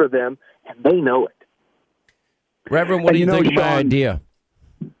need for them, and they know it. Reverend, what do you think of my idea?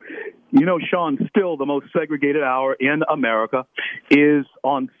 You know, Sean, still the most segregated hour in America is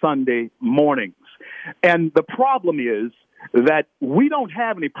on Sunday mornings. And the problem is that we don't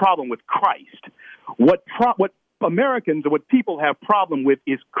have any problem with Christ. What Americans or what people have problem with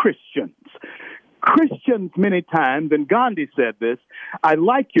is Christians. Christians many times, and Gandhi said this, I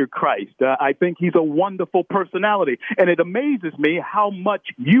like your Christ. I think he's a wonderful personality. And it amazes me how much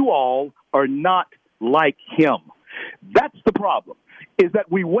you all are not like him. That's the problem, is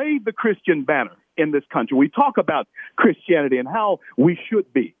that we wave the Christian banner in this country. We talk about Christianity and how we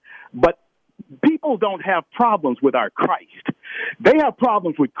should be. But people don't have problems with our Christ. They have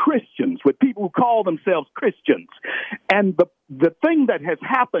problems with Christians, with people who call themselves Christians. And the thing that has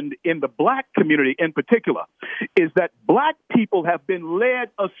happened in the black community in particular is that black people have been led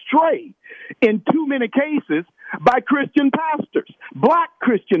astray in too many cases by Christian pastors, black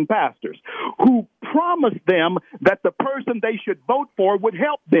Christian pastors, who promised them that the person they should vote for would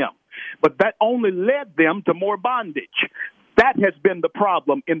help them. But that only led them to more bondage. That has been the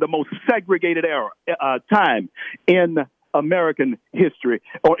problem in the most segregated time in American history,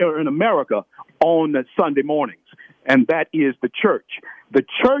 or in America, on Sunday mornings. And that is the church. The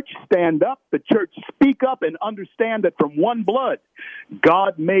church stand up, the church speak up, and understand that from one blood,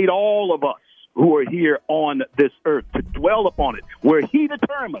 God made all of us who are here on this earth to dwell upon it, where he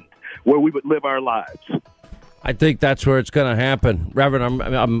determined where we would live our lives. I think that's where it's going to happen. Reverend,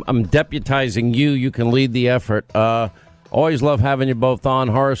 I'm deputizing you. You can lead the effort. Always love having you both on.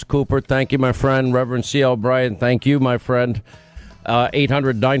 Horace Cooper, thank you, my friend. Reverend C.L. Bryant, thank you, my friend.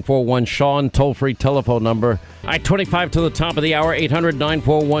 800-941-SEAN, toll-free telephone number. All right, 25 to the top of the hour,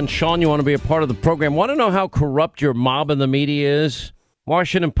 800-941-SEAN. You want to be a part of the program. Want to know how corrupt your mob in the media is?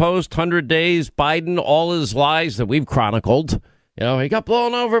 Washington Post, 100 days, Biden, all his lies that we've chronicled. You know, he got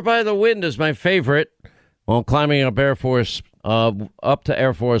blown over by the wind is my favorite. While climbing up up to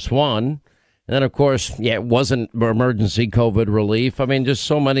Air Force One. And then, of course, it wasn't emergency COVID relief. I mean, just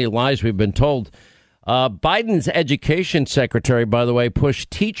so many lies we've been told. Biden's education secretary, by the way,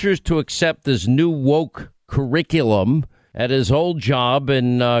 pushed teachers to accept this new woke curriculum at his old job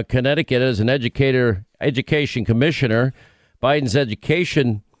in Connecticut as an education commissioner. Biden's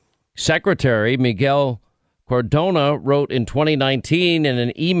education secretary, Miguel Cardona, wrote in 2019 in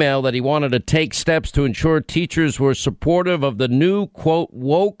an email that he wanted to take steps to ensure teachers were supportive of the new, quote,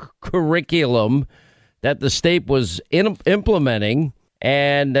 woke curriculum that the state was implementing.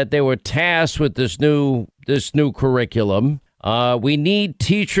 and that they were tasked with this new curriculum. We need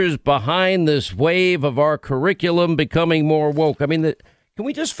teachers behind this wave of our curriculum becoming more woke. I mean, can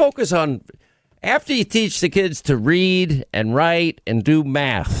we just focus on, after you teach the kids to read and write and do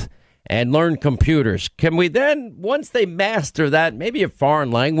math and learn computers, can we then, once they master that, maybe a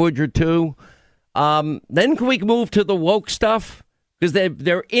foreign language or two, then can we move to the woke stuff? Because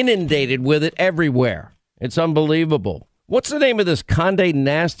they're inundated with it everywhere. It's unbelievable. What's the name of this Condé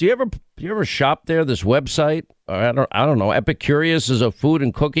Nast? Do you ever shop there? This website? I don't know. Epicurious is a food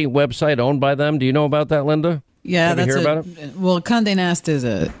and cooking website owned by them. Do you know about that, Linda? Yeah, that's hear about it? Well, Condé Nast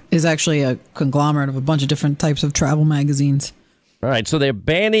is actually a conglomerate of a bunch of different types of travel magazines. All right, so they're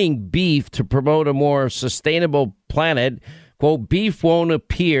banning beef to promote a more sustainable planet. Quote, beef won't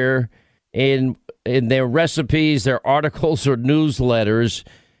appear in their recipes, their articles, or newsletters.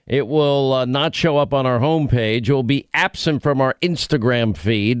 It will not show up on our homepage. It will be absent from our Instagram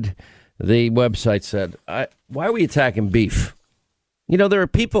feed, the website said. Why are we attacking beef? You know, there are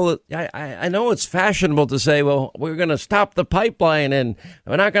people, I know it's fashionable to say, well, we're going to stop the pipeline and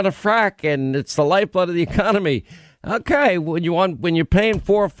we're not going to frack and it's the lifeblood of the economy. Okay, when you're paying $4,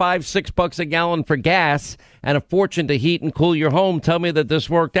 $5, $6 a gallon for gas and a fortune to heat and cool your home, tell me that this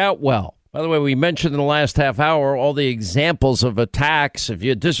worked out well. By the way, we mentioned in the last half hour all the examples of attacks. If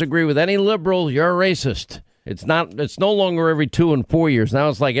you disagree with any liberal, you're a racist. It's no longer every 2 and 4 years. Now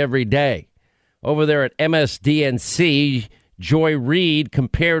it's like every day. Over there at MSDNC, Joy Reid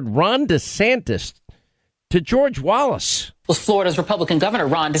compared Ron DeSantis to George Wallace. Was Florida's Republican Governor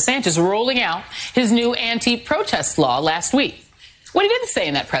Ron DeSantis rolling out his new anti-protest law last week. What he didn't say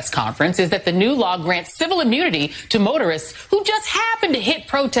in that press conference is that the new law grants civil immunity to motorists who just happen to hit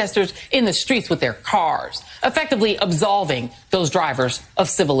protesters in the streets with their cars, effectively absolving those drivers of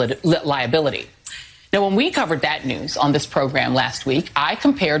civil liability. Now, when we covered that news on this program last week, I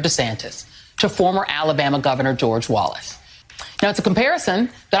compared DeSantis to former Alabama Governor George Wallace. Now, it's a comparison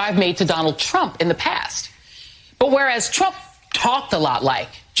that I've made to Donald Trump in the past. But whereas Trump talked a lot like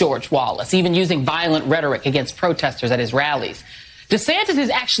George Wallace, even using violent rhetoric against protesters at his rallies, DeSantis is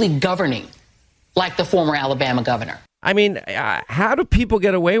actually governing like the former Alabama governor. I mean, how do people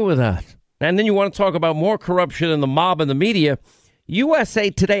get away with that? And then you want to talk about more corruption in the mob and the media. USA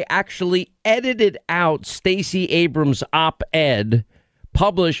Today actually edited out Stacey Abrams' op-ed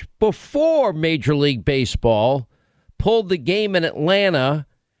published before Major League Baseball pulled the game in Atlanta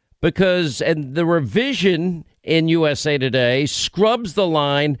and the revision in USA Today scrubs the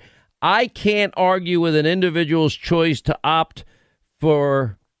line, I can't argue with an individual's choice to opt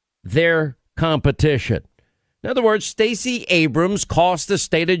for their competition. In other words, Stacey Abrams helped cost the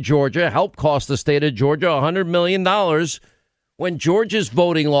state of Georgia $100 million when Georgia's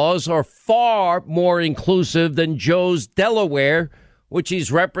voting laws are far more inclusive than Joe's Delaware, which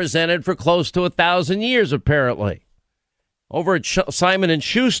he's represented for close to 1,000 years, apparently. Over at Simon &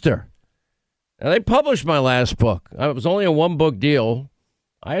 Schuster. Now, they published my last book. It was only a one-book deal.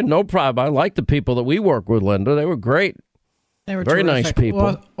 I had no problem. I liked the people that we work with, Linda. They were great. They were very terrific. Nice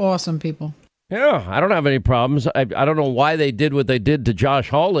people. Awesome people. Yeah, I don't have any problems. I don't know why they did what they did to Josh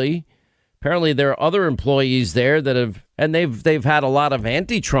Hawley. Apparently, there are other employees there that they've had a lot of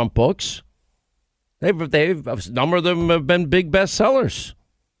anti-Trump books. A number of them have been big bestsellers.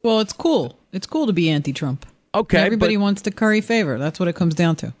 Well, it's cool. It's cool to be anti-Trump. Okay, everybody wants to curry favor. That's what it comes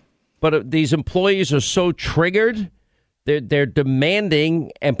down to. But these employees are so triggered. They're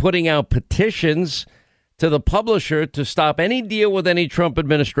demanding and putting out petitions to the publisher to stop any deal with any Trump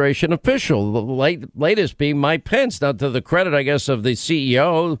administration official. The latest being Mike Pence. Now, to the credit, I guess, of the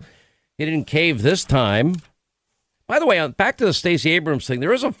CEO, he didn't cave this time. By the way, back to the Stacey Abrams thing,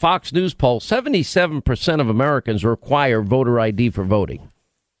 there is a Fox News poll. 77% of Americans require voter ID for voting.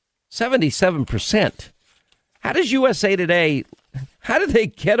 77%. How does USA Today, how did they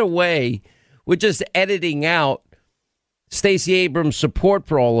get away with just editing out Stacey Abrams' support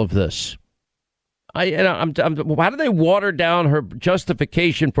for all of this? How do they water down her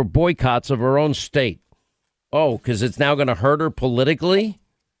justification for boycotts of her own state? Oh, because it's now going to hurt her politically?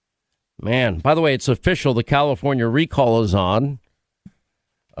 Man, by the way, it's official. The California recall is on.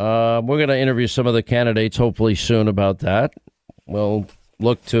 We're going to interview some of the candidates hopefully soon about that. We'll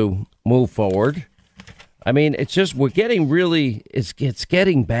look to move forward. I mean, it's just it's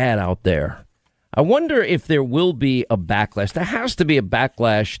getting bad out there. I wonder if there will be a backlash. There has to be a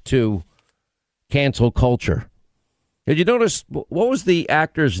backlash to cancel culture. Did you notice, what was the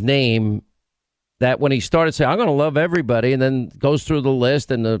actor's name that when he started saying, I'm going to love everybody, and then goes through the list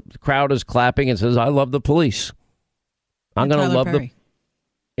and the crowd is clapping and says, I love the police. I'm going to love Perry.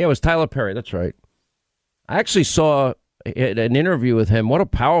 Yeah, it was Tyler Perry. That's right. I actually saw an interview with him. What a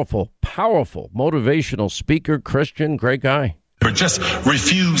powerful, powerful, motivational speaker, Christian, great guy. But just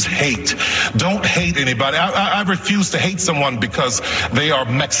refuse hate. Don't hate anybody. I refuse to hate someone because they are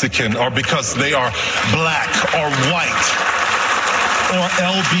Mexican or because they are black or white or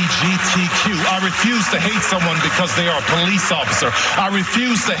LGBTQ. I refuse to hate someone because they are a police officer. I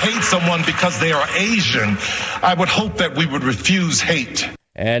refuse to hate someone because they are Asian. I would hope that we would refuse hate.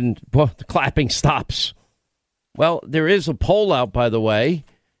 And, well, the clapping stops. Well, there is a poll out, by the way,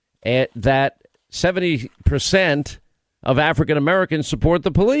 that 70% of African Americans support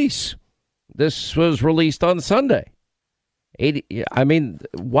the police. This was released on Sunday. But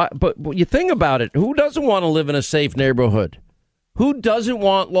you think about it. Who doesn't want to live in a safe neighborhood? Who doesn't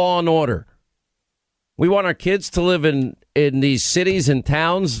want law and order? We want our kids to live in these cities and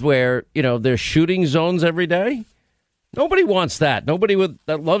towns where, there's shooting zones every day. Nobody wants that. Nobody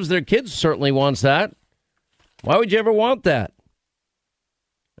that loves their kids certainly wants that. Why would you ever want that?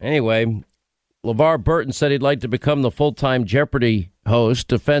 Anyway, LeVar Burton said he'd like to become the full-time Jeopardy host,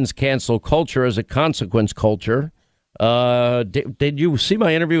 defends cancel culture as a consequence culture. Did you see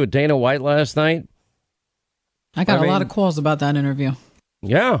my interview with Dana White last night? I got a lot of calls about that interview.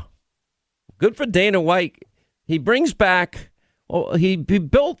 Yeah. Good for Dana White. He brings back, he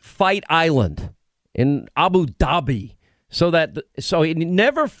built Fight Island in Abu Dhabi so he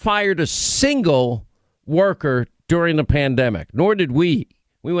never fired a single worker during the pandemic, nor did we.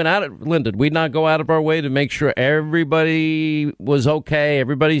 We went out at Linda. We'd not go out of our way to make sure everybody was okay,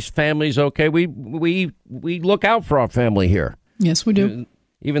 everybody's family's okay. We look out for our family here. Yes, we do.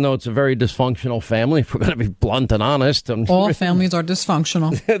 Even though it's a very dysfunctional family, if we're going to be blunt and honest. All families are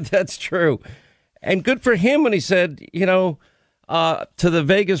dysfunctional. That's true. And good for him when he said, to the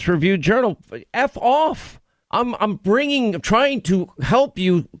Vegas Review-Journal, F off. I'm trying to help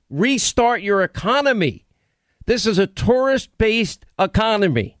you restart your economy. This is a tourist-based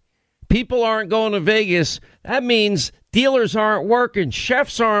economy. People aren't going to Vegas. That means dealers aren't working.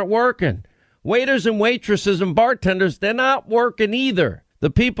 Chefs aren't working. Waiters and waitresses and bartenders, they're not working either. The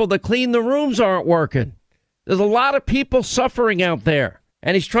people that clean the rooms aren't working. There's a lot of people suffering out there.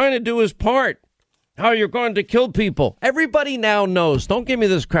 And he's trying to do his part. How you're going to kill people. Everybody now knows. Don't give me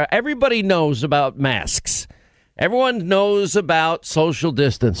this crap. Everybody knows about masks. Everyone knows about social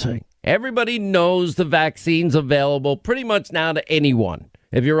distancing. Everybody knows the vaccine's available pretty much now to anyone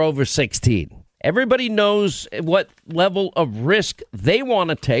if you're over 16. Everybody knows what level of risk they want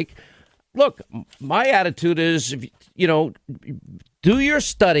to take. Look, my attitude is, do your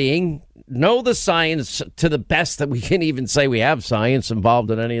studying, know the science to the best that we can even say we have science involved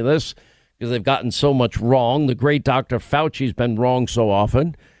in any of this because they've gotten so much wrong. The great Dr. Fauci's been wrong so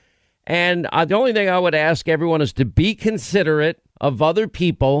often. And the only thing I would ask everyone is to be considerate of other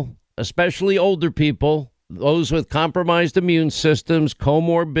people, especially older people, those with compromised immune systems,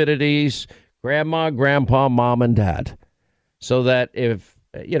 comorbidities, grandma, grandpa, mom, and dad. So that if,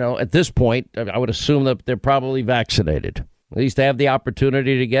 at this point, I would assume that they're probably vaccinated. At least they have the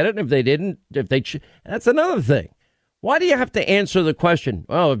opportunity to get it. And if they didn't, that's another thing. Why do you have to answer the question?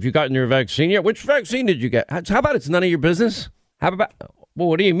 Oh, have you gotten your vaccine yet? Which vaccine did you get? How about it's none of your business? How about, well,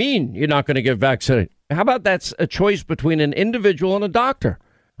 what do you mean you're not going to get vaccinated? How about that's a choice between an individual and a doctor?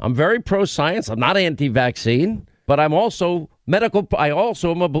 I'm very pro-science. I'm not anti-vaccine, but I'm also medical. I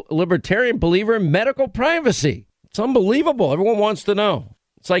also am a libertarian believer in medical privacy. It's unbelievable. Everyone wants to know.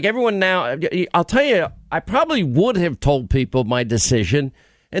 It's like everyone now. I'll tell you, I probably would have told people my decision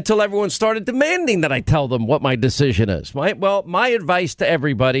until everyone started demanding that I tell them what my decision is. My advice to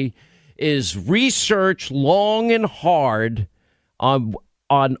everybody is research long and hard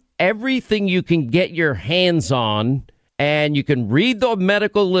on everything you can get your hands on, and you can read the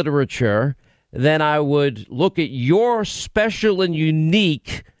medical literature. Then I would look at your special and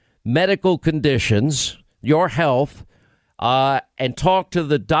unique medical conditions, your health, and talk to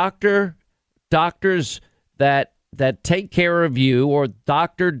the doctors that take care of you, or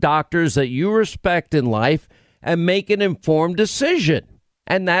doctors that you respect in life, and make an informed decision.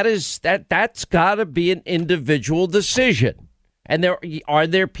 And that's got to be an individual decision. And are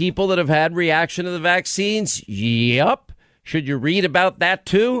there people that have had reaction to the vaccines? Yep. Should you read about that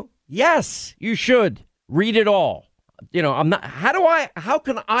too? Yes, you should read it all. I'm not. How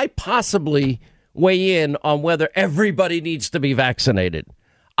can I possibly weigh in on whether everybody needs to be vaccinated?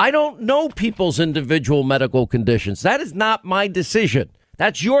 I don't know people's individual medical conditions. That is not my decision.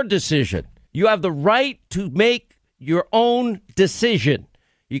 That's your decision. You have the right to make your own decision.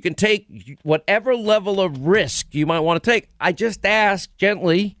 You can take whatever level of risk you might want to take. I just ask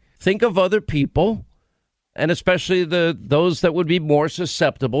gently, think of other people and especially those that would be more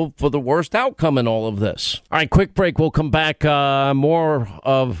susceptible for the worst outcome in all of this. All right, quick break. We'll come back. More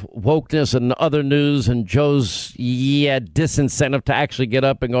of wokeness and other news and Joe's disincentive to actually get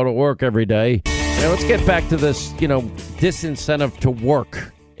up and go to work every day. Now, let's get back to this, disincentive to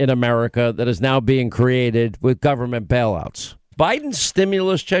work in America that is now being created with government bailouts. Biden's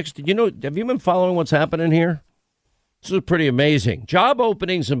stimulus checks, have you been following what's happening here? This is pretty amazing. Job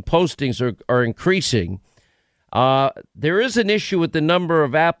openings and postings are increasing. There is an issue with the number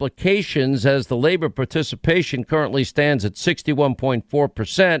of applications as the labor participation currently stands at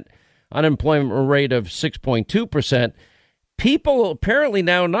 61.4%, unemployment rate of 6.2%. People apparently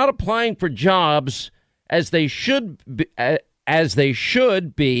now not applying for jobs as they should be, as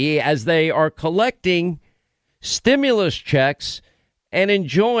they are collecting stimulus checks and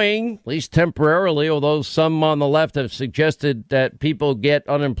enjoying, at least temporarily, although some on the left have suggested that people get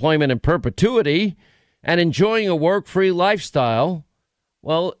unemployment in perpetuity, and enjoying a work-free lifestyle.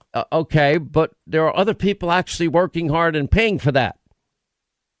 Well, okay, but there are other people actually working hard and paying for that.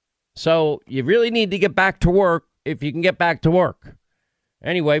 So you really need to get back to work if you can get back to work.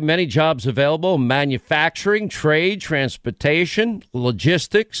 Anyway, many jobs available: manufacturing, trade, transportation,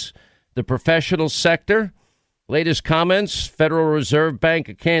 logistics, the professional sector. Latest comments: Federal Reserve Bank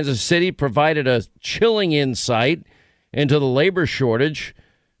of Kansas City provided a chilling insight into the labor shortage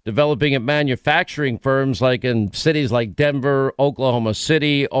developing at manufacturing firms like in cities like Denver, Oklahoma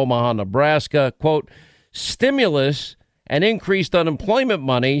City, Omaha, Nebraska. Quote, stimulus and increased unemployment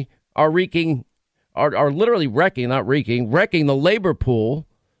money are wrecking the labor pool.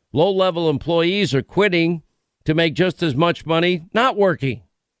 Low-level employees are quitting to make just as much money not working.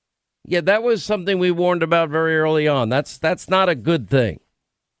 Yeah, that was something we warned about very early on. That's not a good thing.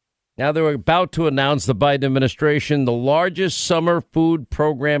 Now they're about to announce, the Biden administration, the largest summer food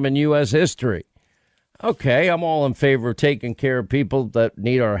program in U.S. history. Okay, I'm all in favor of taking care of people that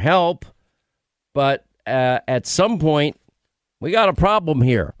need our help. But at some point, we got a problem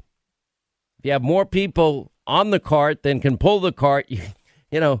here. If you have more people on the cart than can pull the cart,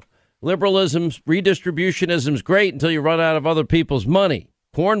 liberalism's, redistributionism's great until you run out of other people's money.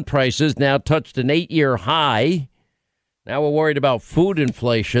 Corn prices now touched an 8-year high. Now we're worried about food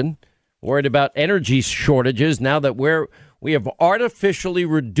inflation, worried about energy shortages now that we have artificially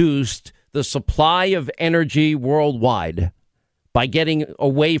reduced the supply of energy worldwide by getting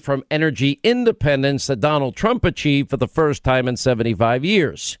away from energy independence that Donald Trump achieved for the first time in 75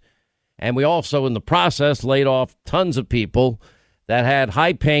 years. And we also, in the process, laid off tons of people that had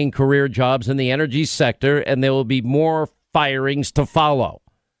high-paying career jobs in the energy sector, and there will be more firings to follow.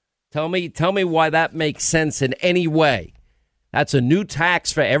 Tell me why that makes sense in any way. That's a new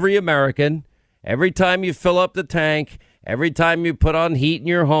tax for every American. Every time you fill up the tank, every time you put on heat in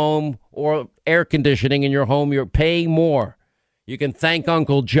your home or air conditioning in your home, you're paying more. You can thank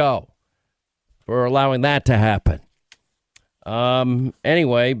Uncle Joe for allowing that to happen.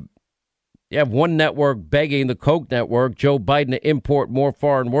 Anyway, you have one network begging the Koch network, Joe Biden, to import more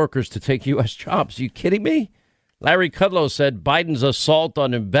foreign workers to take U.S. jobs. Are you kidding me? Larry Kudlow said Biden's assault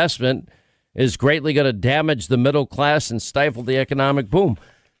on investment is greatly going to damage the middle class and stifle the economic boom.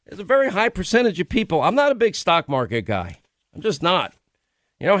 There's a very high percentage of people. I'm not a big stock market guy. I'm just not.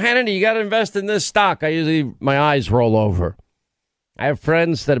 Hannity, you got to invest in this stock. My eyes roll over. I have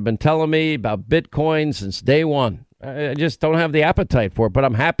friends that have been telling me about Bitcoin since day one. I just don't have the appetite for it, but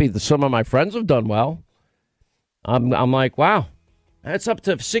I'm happy that some of my friends have done well. I'm like, wow, that's up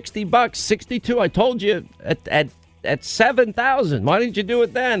to $60, 62. I told you at 7,000. Why didn't you do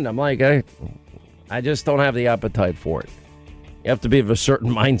it then? I'm like, I just don't have the appetite for it. You have to be of a certain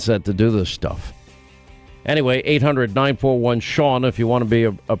mindset to do this stuff. Anyway, 800-941-SEAN if you want to be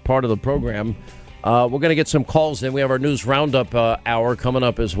a part of the program. We're going to get some calls in. We have our news roundup hour coming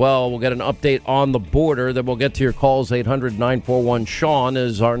up as well. We'll get an update on the border. Then we'll get to your calls. 800-941-SEAN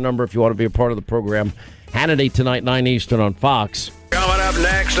is our number if you want to be a part of the program. Hannity tonight, 9 Eastern on Fox. Coming up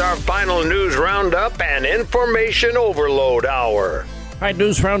next, our final news roundup and information overload hour. All right,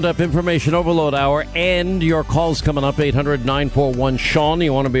 news roundup, information overload hour, and your calls coming up. 800-941-SEAN.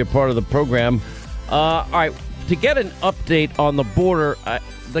 You want to be a part of the program. All right, to get an update on the border,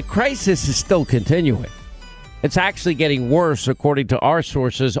 the crisis is still continuing. It's actually getting worse, according to our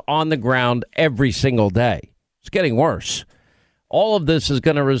sources on the ground every single day. It's getting worse. All of this is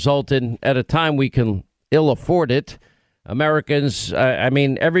going to result in, at a time we can ill afford it, Americans,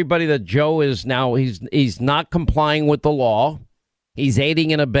 everybody that Joe is now, he's not complying with the law. He's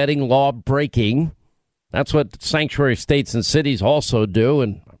aiding and abetting law breaking. That's what sanctuary states and cities also do.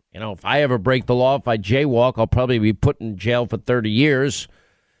 And, if I ever break the law, if I jaywalk, I'll probably be put in jail for 30 years.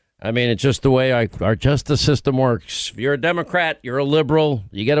 I mean, it's just the way our justice system works. If you're a Democrat, you're a liberal,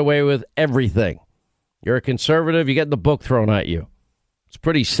 you get away with everything. You're a conservative, you get the book thrown at you. It's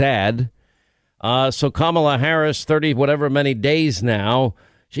pretty sad. So Kamala Harris, 30 whatever many days now,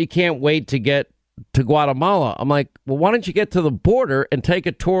 she can't wait to get to Guatemala. I'm like, well, why don't you get to the border and take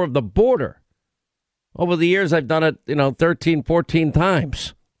a tour of the border? Over the years, I've done it, 13, 14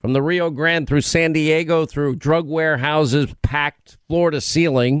 times. From the Rio Grande through San Diego, through drug warehouses packed floor to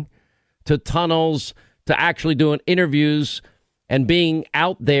ceiling, to tunnels, to actually doing interviews and being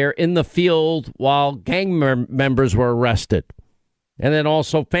out there in the field while gang members were arrested. And then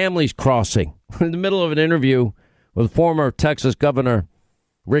also families crossing. In the middle of an interview with former Texas Governor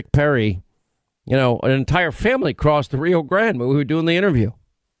Rick Perry, an entire family crossed the Rio Grande when we were doing the interview.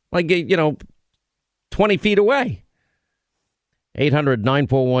 20 feet away.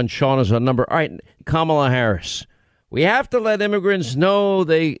 800-941-SEAN is our number. All right, Kamala Harris. We have to let immigrants know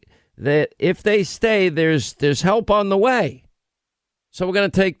that if they stay, there's help on the way. So we're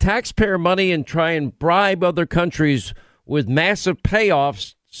going to take taxpayer money and try and bribe other countries with massive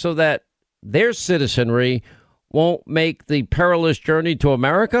payoffs so that their citizenry won't make the perilous journey to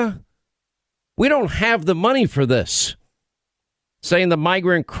America? We don't have the money for this. Saying the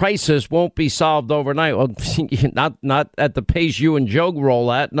migrant crisis won't be solved overnight. Well, not at the pace you and Joe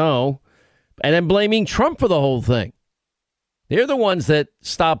roll at, no. And then blaming Trump for the whole thing. They're the ones that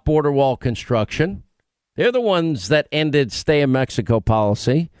stopped border wall construction. They're the ones that ended stay in Mexico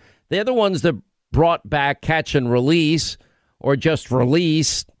policy. They're the ones that brought back catch and release, or just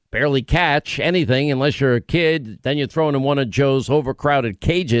release, barely catch anything unless you're a kid. Then you're thrown in one of Joe's overcrowded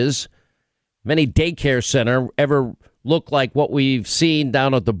cages. Many daycare center ever look like what we've seen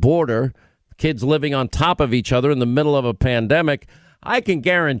down at the border, kids living on top of each other in the middle of a pandemic. I can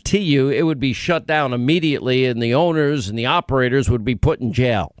guarantee you it would be shut down immediately and the owners and the operators would be put in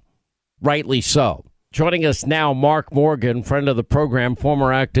jail. Rightly so. Joining us now, Mark Morgan, friend of the program,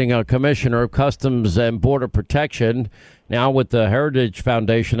 former acting commissioner of Customs and Border Protection, now with the Heritage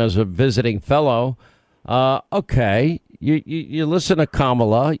Foundation as a visiting fellow. Okay, you listen to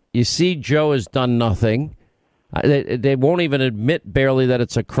Kamala. You see Joe has done nothing. They won't even admit barely that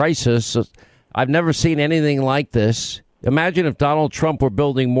it's a crisis. I've never seen anything like this. Imagine if Donald Trump were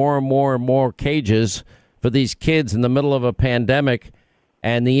building more and more and more cages for these kids in the middle of a pandemic,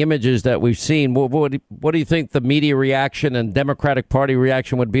 and the images that we've seen. What do you think the media reaction and Democratic Party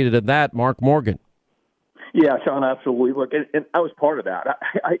reaction would be to that, Mark Morgan? Yeah, Sean, absolutely. Look, and I was part of that.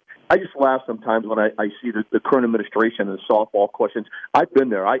 I just laugh sometimes when I see the current administration and the softball questions. I've been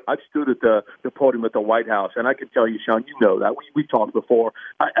there. I've stood at the podium at the White House, and I can tell you, Sean, you know that. We've talked before.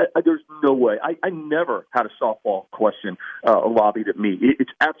 There's no way. I never had a softball question lobbied at me.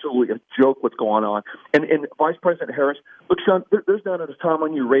 It's absolutely a joke what's going on. And Vice President Harris, look, Sean, there's not enough time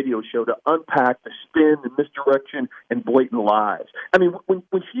on your radio show to unpack the spin, the misdirection, and blatant lies. I mean, when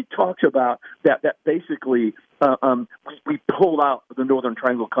she talks about that basically we pulled out the Northern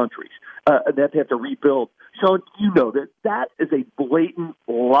Triangle countries that they have to rebuild. Sean, you know that is a blatant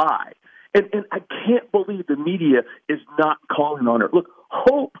lie. And I can't believe the media is not calling on her. Look,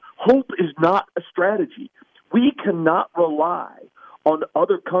 hope is not a strategy. We cannot rely on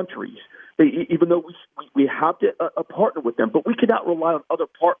other countries, even though we have to partner with them, but we cannot rely on other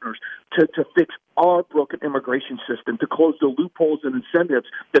partners to fix our broken immigration system, to close the loopholes and incentives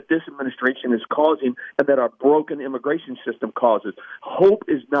that this administration is causing and that our broken immigration system causes. Hope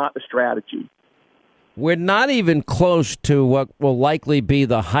is not a strategy. We're not even close to what will likely be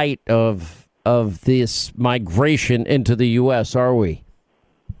the height of this migration into the U.S., are we?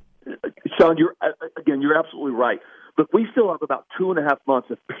 Sean, you're absolutely right. But we still have about 2.5 months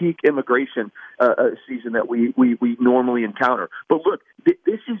of peak immigration season that we normally encounter. But look,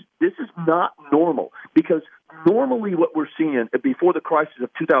 this is not normal, because normally what we're seeing before the crisis of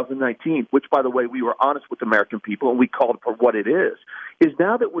 2019, which, by the way, we were honest with American people and we called it for what it is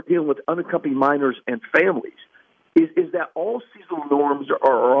now that we're dealing with unaccompanied minors and families, is that all seasonal norms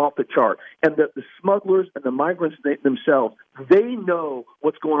are off the chart, and that the smugglers and the migrants themselves, they know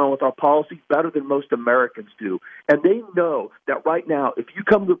what's going on with our policy better than most Americans do. And they know that right now, if you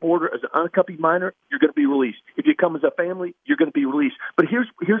come to the border as an unaccompanied minor, you're going to be released. If you come as a family, you're going to be released. But here's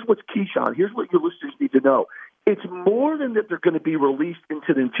what's key, Sean. Here's what your listeners need to know. It's more than that they're going to be released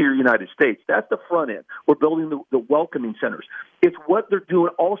into the interior United States. That's the front end. We're building the welcoming centers. It's what they're doing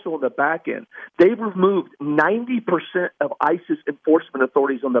also on the back end. They've removed 90% of ISIS enforcement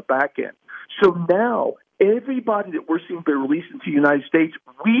authorities on the back end. So now everybody that we're seeing be released into the United States,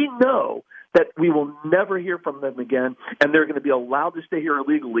 we know that we will never hear from them again, and they're going to be allowed to stay here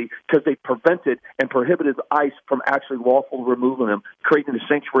illegally because they prevented and prohibited ICE from actually lawfully removing them, creating a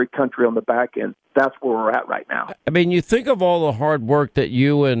sanctuary country on the back end. That's where we're at right now. I mean, you think of all the hard work that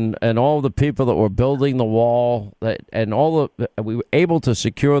you and all the people that were building the wall, and we were able to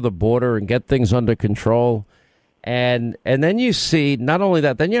secure the border and get things under control. And then you see, not only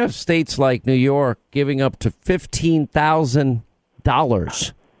that, then you have states like New York giving up to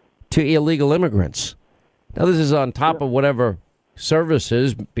 $15,000 to illegal immigrants. Now, this is on top of whatever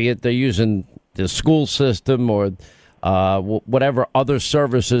services, be it they're using the school system or whatever other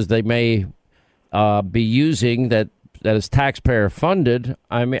services they may be using that is taxpayer funded.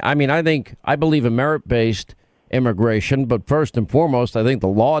 I believe in merit-based immigration, but first and foremost, I think the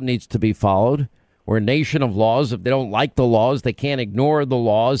law needs to be followed. We're a nation of laws. If they don't like the laws, they can't ignore the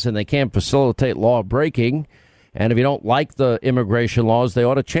laws, and they can't facilitate law breaking. And if you don't like the immigration laws, they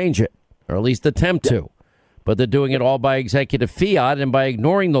ought to change it, or at least attempt to. But they're doing it all by executive fiat and by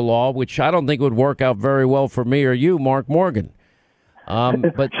ignoring the law, which I don't think would work out very well for me or you, Mark Morgan.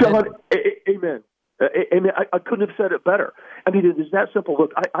 But Sean, amen. Amen. I couldn't have said it better. I mean, it is that simple.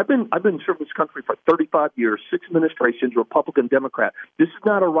 Look, I've been serving this country for 35 years, 6 administrations, Republican, Democrat. This is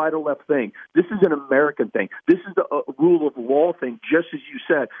not a right or left thing. This is an American thing. This is a rule of law thing, just as you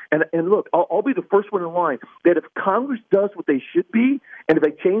said. And look, I'll be the first one in line that if Congress does what they should be, and if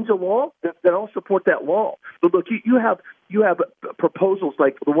they change the law, then I'll support that law. But look, you have proposals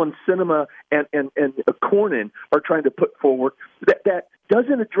like the one Sinema and Cornyn are trying to put forward that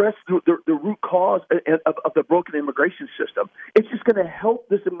doesn't address the root cause of the broken immigration system. It's just going to help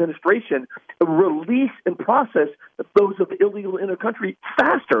this administration release and process those of illegal in the country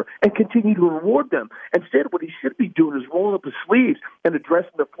faster and continue to reward them. Instead, what he should be doing is rolling up his sleeves and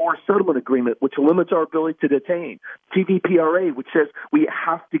addressing the Forest Settlement Agreement, which limits our ability to detain, TVPRA, which says we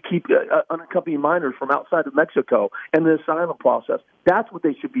have to keep unaccompanied minors from outside of Mexico, and the asylum process. That's what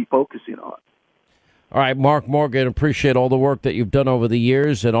they should be focusing on. All right, Mark Morgan, appreciate all the work that you've done over the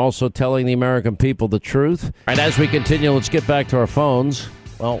years and also telling the American people the truth. All right, as we continue, let's get back to our phones.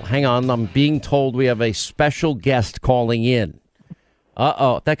 Well, hang on. I'm being told we have a special guest calling in.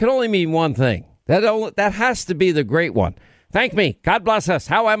 That can only mean one thing. That has to be the great one. Thank me. God bless us.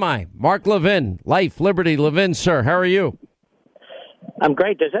 How am I? Mark Levin, Life, Liberty, Levin, sir. How are you? I'm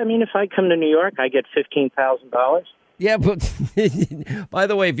great. Does that mean if I come to New York, I get $15,000? Yeah, but by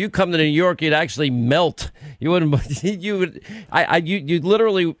the way, if you come to New York, you'd actually melt. You wouldn't. You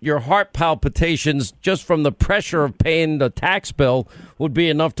literally, your heart palpitations just from the pressure of paying the tax bill would be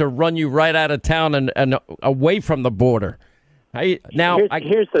enough to run you right out of town and away from the border. Here's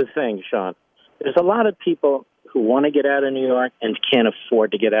the thing, Sean. There's a lot of people who want to get out of New York and can't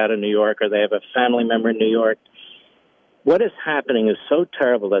afford to get out of New York, or they have a family member in New York. What is happening is so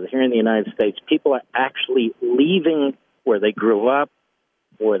terrible that here in the United States, people are actually leaving where they grew up,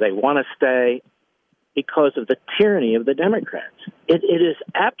 where they want to stay, because of the tyranny of the Democrats. It is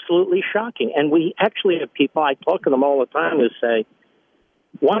absolutely shocking. And we actually have people, I talk to them all the time, who say,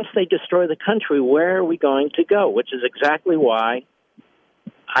 once they destroy the country, where are we going to go? Which is exactly why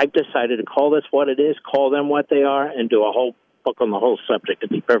I've decided to call this what it is, call them what they are, and do a whole book on the whole subject, to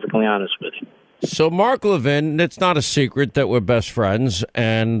be perfectly honest with you. So Mark Levin, it's not a secret that we're best friends,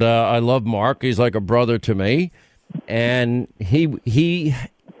 and I love Mark. He's like a brother to me, and he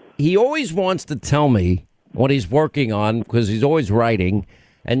always wants to tell me what he's working on because he's always writing,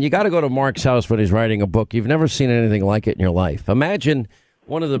 and you got to go to Mark's house when he's writing a book. You've never seen anything like it in your life. Imagine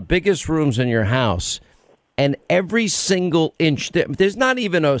one of the biggest rooms in your house, and every single inch, there's not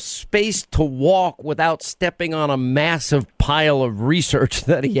even a space to walk without stepping on a massive pile of research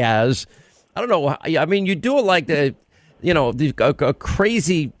that he has. I don't know. I mean, you do it like a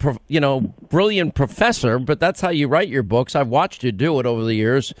crazy, brilliant professor, but that's how you write your books. I've watched you do it over the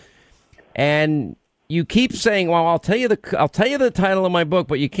years, and you keep saying, "Well, I'll tell you the title of my book,"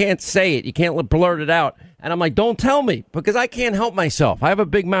 but you can't say it. You can't blurt it out. And I'm like, "Don't tell me," because I can't help myself. I have a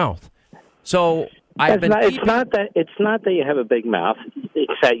big mouth, so it's not that you have a big mouth.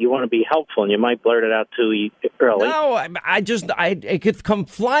 It's that you want to be helpful, and you might blurt it out too early. No, it could come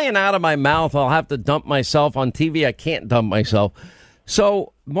flying out of my mouth. I'll have to dump myself on TV. I can't dump myself.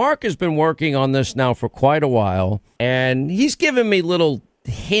 So Mark has been working on this now for quite a while, and he's given me little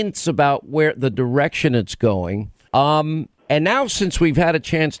hints about where the direction it's going. And now, since we've had a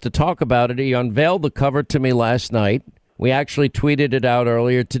chance to talk about it, he unveiled the cover to me last night. We actually tweeted it out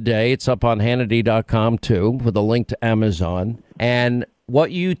earlier today. It's up on Hannity.com, too, with a link to Amazon. And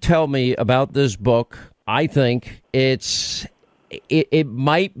what you tell me about this book, I think it's it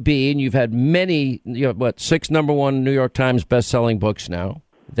might be, and you've had many, 6 #1 New York Times best-selling books now,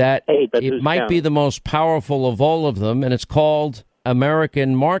 that it might be the most powerful of all of them, and it's called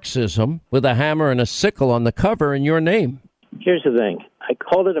American Marxism with a hammer and a sickle on the cover in your name. Here's the thing. I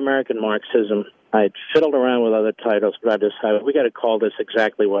called it American Marxism. I fiddled around with other titles, but I decided we got to call this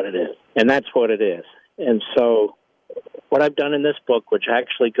exactly what it is. And that's what it is. And so what I've done in this book, which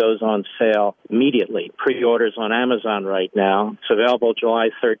actually goes on sale immediately, pre-orders on Amazon right now. It's available July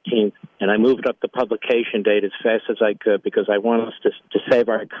 13th, and I moved up the publication date as fast as I could because I want us to save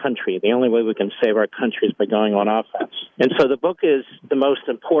our country. The only way we can save our country is by going on offense. And so the book is the most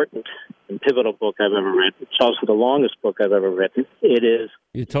important and pivotal book I've ever written. It's also the longest book I've ever written. It is...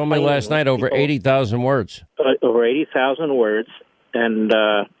 You told me last night over 80,000 words. Over 80,000 words. And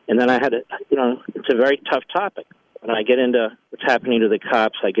then I had it's a very tough topic. When I get into what's happening to the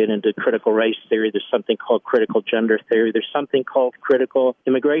cops, I get into critical race theory. There's something called critical gender theory. There's something called critical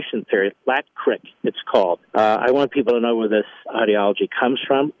immigration theory, LATCRIC it's called. I want people to know where this ideology comes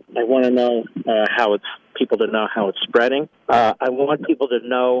from. I want to know people to know how it's spreading. I want people to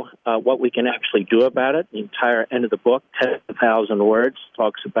know what we can actually do about it. The entire end of the book, 10,000 words,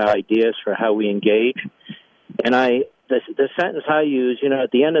 talks about ideas for how we engage. And the sentence I use,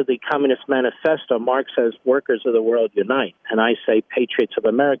 at the end of the Communist Manifesto, Marx says, "Workers of the world unite," and I say, "Patriots of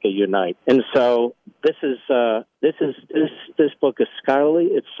America unite." And so this book is scholarly,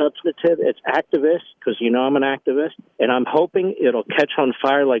 it's substantive, it's activist, because I'm an activist, and I'm hoping it'll catch on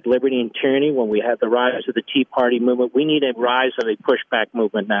fire like Liberty and Tyranny when we had the rise of the Tea Party movement. We need a rise of a pushback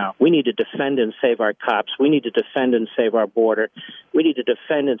movement now. We need to defend and save our cops. We need to defend and save our border. We need to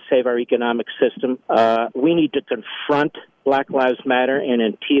defend and save our economic system. We need to confront Black Lives Matter and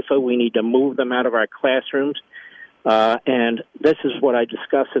Antifa. We need to move them out of our classrooms. And this is what I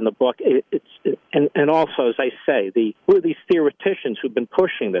discuss in the book. And also, as I say, who are these theoreticians who've been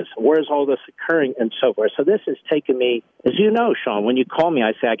pushing this? Where's all this occurring and so forth? So this has taken me, as you know, Sean, when you call me,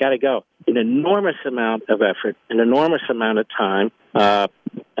 I say, I got to go. An enormous amount of effort, an enormous amount of time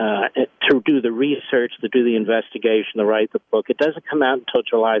to do the research, to do the investigation, to write the book. It doesn't come out until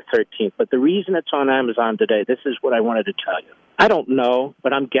July 13th. But the reason it's on Amazon today, this is what I wanted to tell you. I don't know,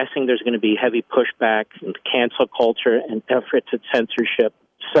 but I'm guessing there's going to be heavy pushback and cancel culture and efforts at censorship.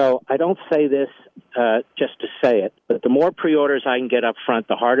 So I don't say this just to say it, but the more pre-orders I can get up front,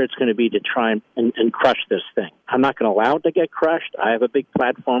 the harder it's going to be to try and crush this thing. I'm not going to allow it to get crushed. I have a big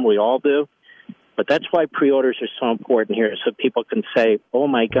platform. We all do. But that's why pre-orders are so important here, so people can say, oh,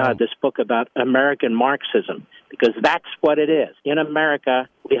 my God, this book about American Marxism, because that's what it is. In America,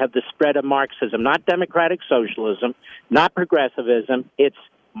 we have the spread of Marxism, not democratic socialism, not progressivism. It's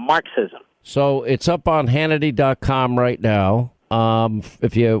Marxism. So it's up on Hannity.com right now.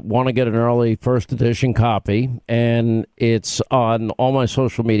 If you want to get an early first edition copy, and it's on all my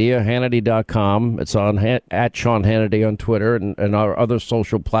social media, Hannity.com. It's on at Sean Hannity on Twitter and our other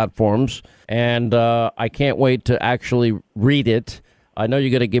social platforms. And I can't wait to actually read it. I know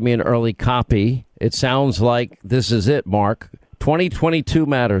you're going to give me an early copy. It sounds like this is it, Mark. 2022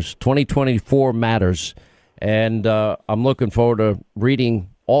 matters. 2024 matters. And I'm looking forward to reading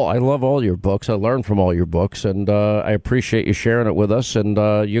I love all your books. I learn from all your books, and I appreciate you sharing it with us. And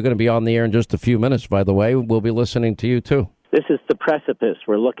you're going to be on the air in just a few minutes, by the way. We'll be listening to you, too. This is the precipice.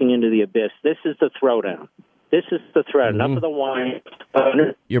 We're looking into the abyss. This is the throwdown. This is the threat. Enough of the wine.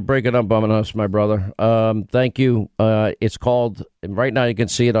 You're breaking up on us, my brother. Thank you. It's called, right now you can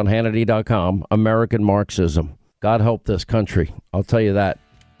see it on Hannity.com, American Marxism. God help this country. I'll tell you that.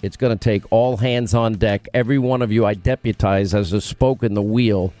 It's going to take all hands on deck. Every one of you I deputize as a spoke in the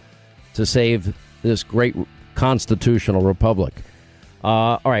wheel to save this great constitutional republic.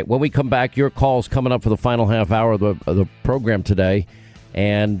 All right, when we come back, your call's coming up for the final half hour of the program today.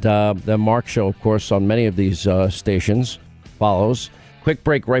 And the Mark Show, of course, on many of these stations follows. Quick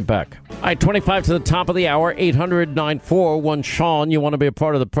break, right back. All right, 25 to the top of the hour, 800-941-SEAN. You want to be a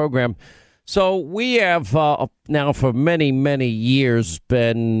part of the program. So we have now for many, many years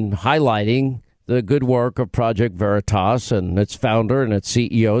been highlighting the good work of Project Veritas and its founder and its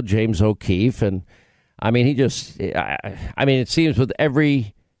CEO, James O'Keefe. And I mean, it seems with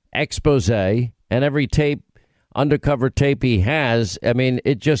every expose and every undercover tape he has, I mean,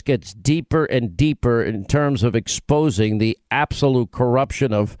 it just gets deeper and deeper in terms of exposing the absolute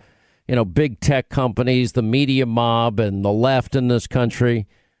corruption of, big tech companies, the media mob and the left in this country.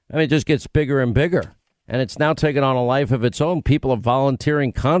 I mean, it just gets bigger and bigger, and it's now taken on a life of its own. People are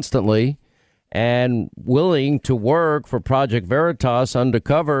volunteering constantly and willing to work for Project Veritas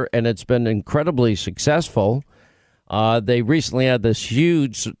undercover, and it's been incredibly successful. They recently had this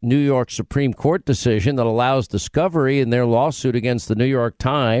huge New York Supreme Court decision that allows discovery in their lawsuit against the New York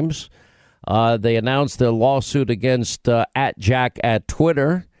Times. They announced their lawsuit against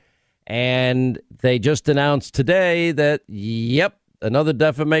 @Jack@Twitter. And they just announced today that, yep, another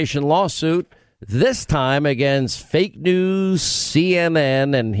defamation lawsuit, this time against fake news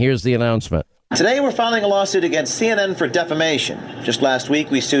CNN. And here's the announcement. Today, we're filing a lawsuit against CNN for defamation. Just last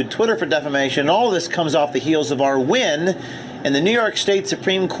week, we sued Twitter for defamation. All of this comes off the heels of our win in the New York State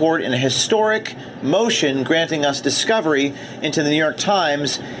Supreme Court in a historic motion granting us discovery into the New York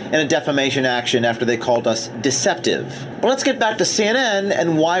Times in a defamation action after they called us deceptive. But let's get back to CNN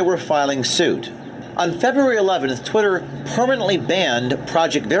and why we're filing suit. On February 11th, Twitter permanently banned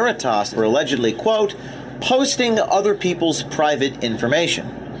Project Veritas for allegedly, quote, posting other people's private information.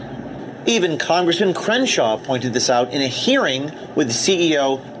 Even Congressman Crenshaw pointed this out in a hearing with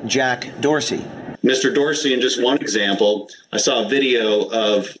CEO Jack Dorsey. Mr. Dorsey, in just one example, I saw a video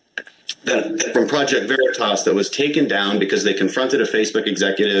from Project Veritas that was taken down because they confronted a Facebook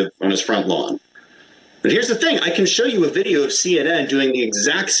executive on his front lawn. But here's the thing. I can show you a video of CNN doing the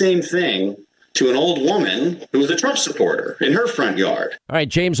exact same thing to an old woman who was a Trump supporter in her front yard. All right,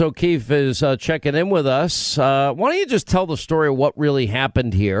 James O'Keefe is checking in with us. Why don't you just tell the story of what really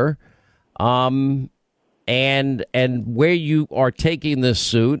happened here? And where you are taking this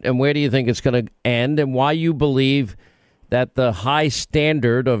suit, and where do you think it's going to end, and why you believe that the high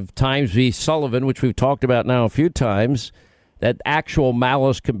standard of Times v. Sullivan, which we've talked about now a few times, that actual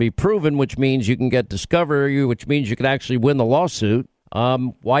malice can be proven, which means you can get discovery, which means you can actually win the lawsuit.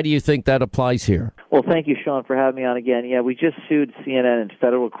 Why do you think that applies here? Well, thank you, Sean, for having me on again. Yeah, we just sued CNN in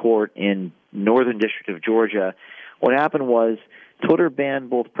federal court in Northern District of Georgia. What happened was Twitter banned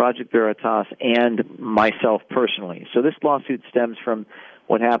both Project Veritas and myself personally. So this lawsuit stems from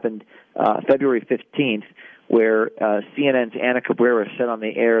what happened February 15th, where CNN's Ana Cabrera said on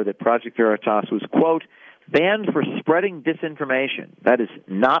the air that Project Veritas was, quote, banned for spreading disinformation. That is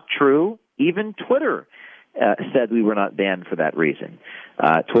not true. Even Twitter said we were not banned for that reason.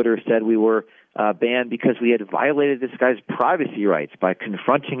 Twitter said we were banned because we had violated this guy's privacy rights by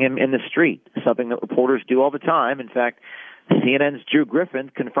confronting him in the street, something that reporters do all the time. In fact, CNN's Drew Griffin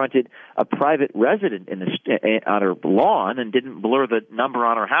confronted a private resident on her lawn and didn't blur the number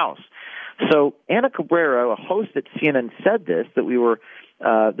on her house. So Ana Cabrera, a host at CNN, said this, that we were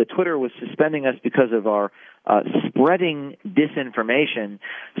the Twitter was suspending us because of our spreading disinformation.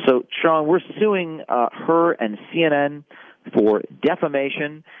 So, Sean, we're suing her and CNN for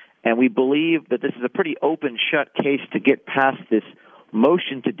defamation, and we believe that this is a pretty open-shut case to get past this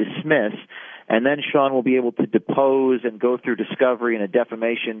motion to dismiss. And then Sean will be able to depose and go through discovery in a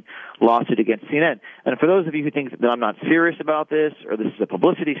defamation lawsuit against CNN. And for those of you who think that I'm not serious about this or this is a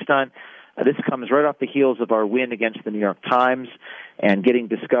publicity stunt, this comes right off the heels of our win against the New York Times and getting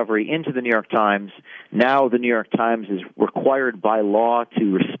discovery into the New York Times. Now the New York Times is required by law to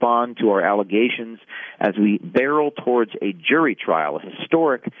respond to our allegations as we barrel towards a jury trial, a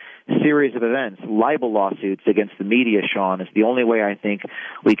historic series of events. Libel lawsuits against the media, Sean, is the only way I think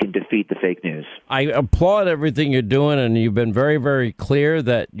we can defeat the fake news. I applaud everything you're doing, and you've been very, very clear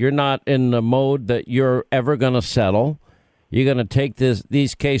that you're not in the mode that you're ever going to settle. You're going to take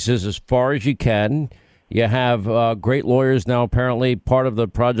these cases as far as you can. You have great lawyers now, apparently part of the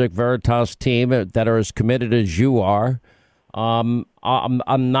Project Veritas team that are as committed as you are. I'm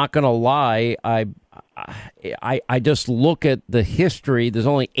not going to lie. I just look at the history. There's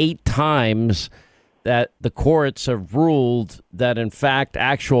only 8 times that the courts have ruled that, in fact,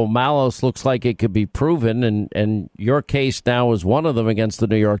 actual malice looks like it could be proven. And your case now is one of them against the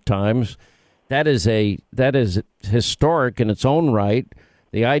New York Times. That is historic in its own right.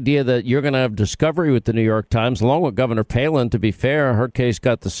 The idea that you're going to have discovery with the New York Times, along with Governor Palin, to be fair, her case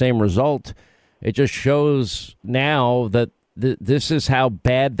got the same result. It just shows now that this is how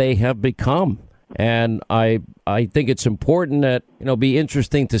bad they have become. And I think it's important that, be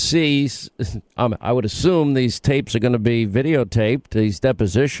interesting to see. I would assume these tapes are going to be videotaped, these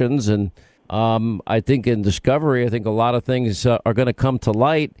depositions. And I think in discovery, I think a lot of things are going to come to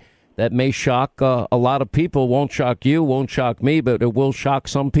light that may shock a lot of people. Won't shock you, won't shock me, but it will shock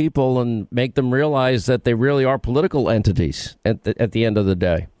some people and make them realize that they really are political entities at the end of the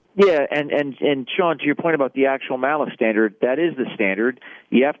day. Yeah, and Sean, to your point about the actual malice standard, that is the standard.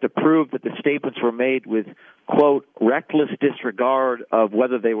 You have to prove that the statements were made with, quote, reckless disregard of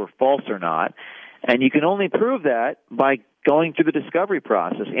whether they were false or not. And you can only prove that by going through the discovery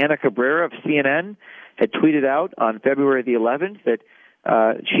process. Ana Cabrera of CNN had tweeted out on February the 11th that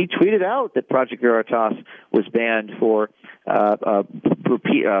she tweeted out that Project Veritas was banned for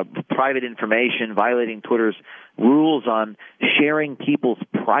private information, violating Twitter's rules on sharing people's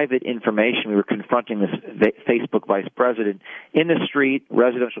private information. We were confronting this Facebook vice president in the street,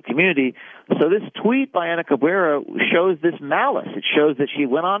 residential community. So this tweet by Ana Cabrera shows this malice. It shows that she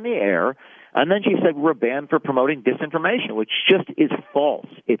went on the air, and then she said we're banned for promoting disinformation, which just is false.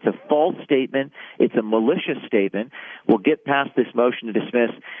 It's a false statement. It's a malicious statement. We'll get past this motion to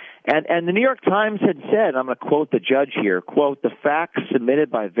dismiss. And the New York Times had said, I'm going to quote the judge here, quote, the facts submitted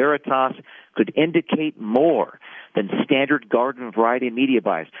by Veritas could indicate more than standard garden variety media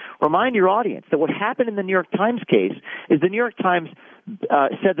bias. Remind your audience that what happened in the New York Times case is the New York Times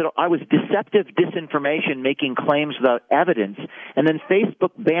said that I was deceptive disinformation, making claims without evidence, and then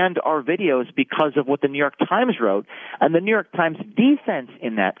Facebook banned our videos because of what the New York Times wrote. And the New York Times defense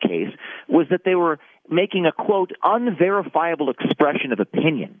in that case was that they were making a, quote, unverifiable expression of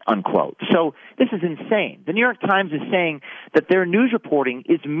opinion, unquote. So this is insane. The New York Times is saying that their news reporting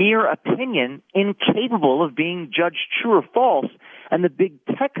is mere opinion, incapable of being judged true or false, and the big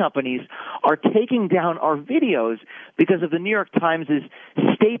tech companies are taking down our videos because of the New York Times'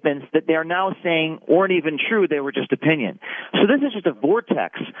 statements that they're now saying weren't even true, they were just opinion. So this is just a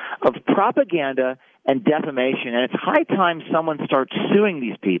vortex of propaganda and defamation, and it's high time someone starts suing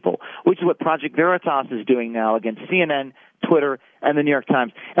these people, which is what Project Veritas is doing now against CNN, Twitter, and the New York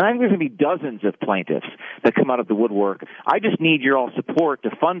Times. And I think there's going to be dozens of plaintiffs that come out of the woodwork. I just need your all support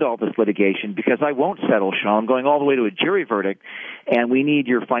to fund all this litigation because I won't settle, Sean. I'm going all the way to a jury verdict, and we need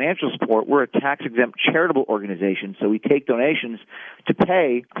your financial support. We're a tax-exempt charitable organization, so we take donations to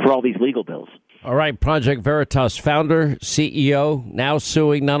pay for all these legal bills. All right, Project Veritas founder, CEO, now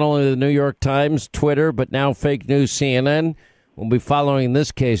suing not only the New York Times, Twitter, but now fake news CNN. We'll be following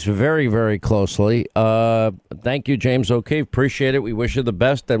this case very, very closely. Thank you, James O'Keefe. Appreciate it. We wish you the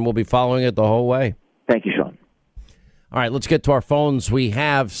best, and we'll be following it the whole way. Thank you, Sean. All right, let's get to our phones. We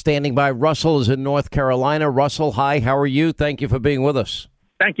have standing by Russell is in North Carolina. Russell, hi, how are you? Thank you for being with us.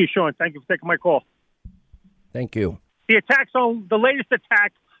 Thank you, Sean. Thank you for taking my call. Thank you. The latest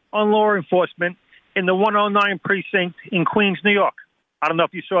attack on law enforcement in the 109 precinct in Queens, New York. I don't know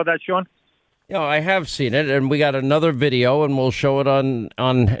if you saw that, Sean. Yeah, I have seen it, and we got another video, and we'll show it on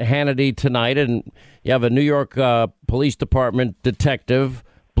Hannity tonight. And you have a New York Police Department detective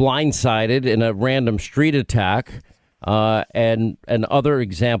blindsided in a random street attack, and other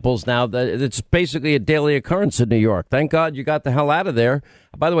examples. Now, it's basically a daily occurrence in New York. Thank God you got the hell out of there.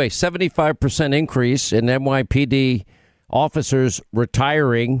 By the way, 75% increase in NYPD officers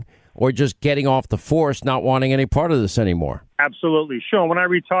retiring or just getting off the force, not wanting any part of this anymore. Absolutely. Sean, when I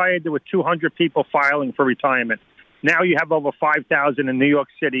retired, there were 200 people filing for retirement. Now you have over 5,000 in New York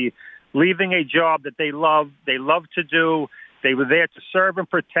City leaving a job that they love to do. They were there to serve and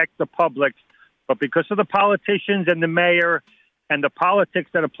protect the public. But because of the politicians and the mayor and the politics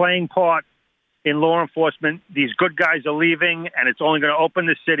that are playing part in law enforcement, these good guys are leaving, and it's only going to open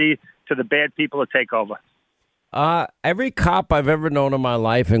the city to the bad people to take over. Every cop I've ever known in my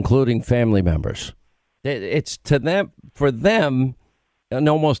life, including family members, it's to them, for them, in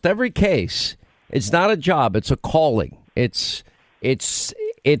almost every case, it's not a job, it's a calling. It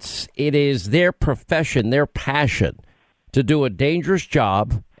is their profession, their passion to do a dangerous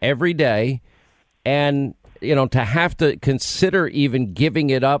job every day, and to have to consider even giving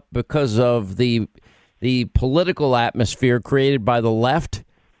it up because of the political atmosphere created by the left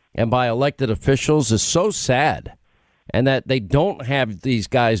and by elected officials is so sad. And that they don't have these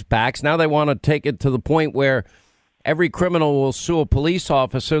guys' backs. Now they want to take it to the point where every criminal will sue a police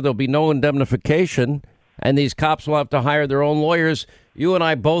officer. There'll be no indemnification, and these cops will have to hire their own lawyers. You and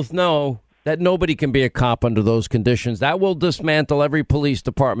I both know that nobody can be a cop under those conditions. That will dismantle every police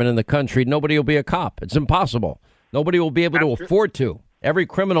department in the country. Nobody will be a cop. It's impossible. Nobody will be able to afford to. Every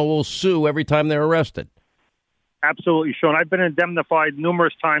criminal will sue every time they're arrested. Absolutely, Sean. I've been indemnified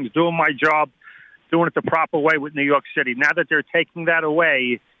numerous times doing my job, doing it the proper way with New York City. Now that they're taking that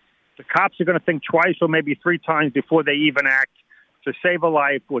away, the cops are going to think twice or maybe three times before they even act to save a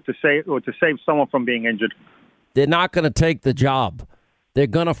life or to save someone from being injured. They're not going to take the job. They're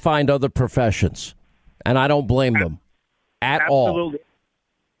going to find other professions, and I don't blame them at all. Absolutely.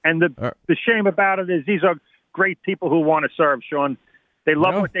 And the shame about it is these are great people who want to serve, Sean. They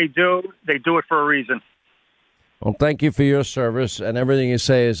love what they do. They do it for a reason. Well, thank you for your service, and everything you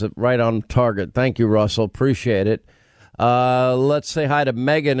say is right on target. Thank you, Russell. Appreciate it. Let's say hi to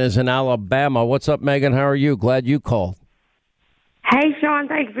Megan is in Alabama. What's up, Megan? How are you? Glad you called. Hey, Sean.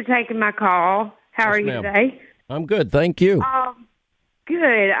 Thank you for taking my call. How are you today? I'm good. Thank you.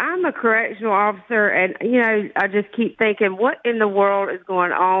 Good. I'm a correctional officer, and, I just keep thinking, what in the world is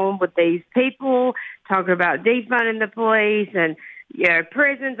going on with these people talking about defunding the police and,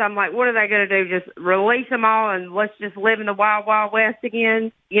 prisons. I'm like, what are they going to do? Just release them all and let's just live in the wild, wild west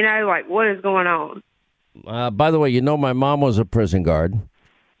again? Like, what is going on? By the way, my mom was a prison guard.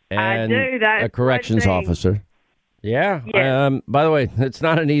 And I do. That's a corrections officer. Yeah. Yes. By the way, it's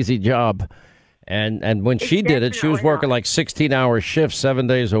not an easy job. And when she did it, she was working like 16-hour shifts, 7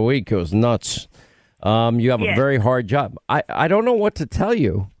 days a week. It was nuts. You have a very hard job. I don't know what to tell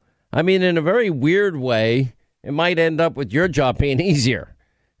you. I mean, in a very weird way, it might end up with your job being easier.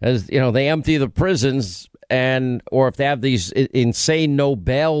 As they empty the prisons, or if they have these insane no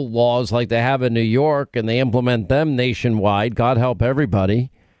bail laws like they have in New York, and they implement them nationwide, God help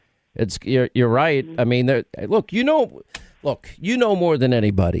everybody. You're right. I mean, look, you know more than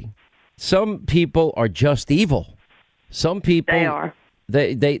anybody. Some people are just evil. Some people, they are.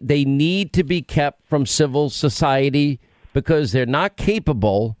 They need to be kept from civil society because they're not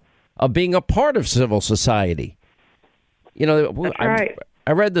capable of being a part of civil society. That's right.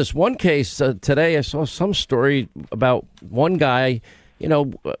 I read this one case today. I saw some story about one guy,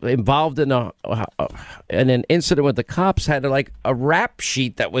 involved in an incident with the cops, had like a rap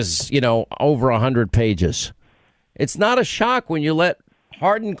sheet that was, over 100 pages. It's not a shock when you let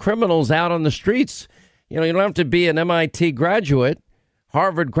hardened criminals out on the streets. You don't have to be an MIT graduate,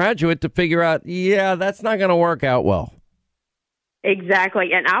 Harvard graduate to figure out, that's not going to work out well.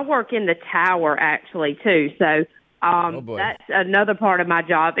 Exactly. And I work in the tower, actually, too. So that's another part of my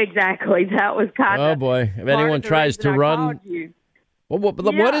job. Exactly. That was kind of. Oh, boy. If anyone tries to run.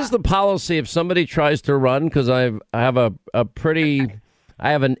 What is the policy if somebody tries to run? Because I have I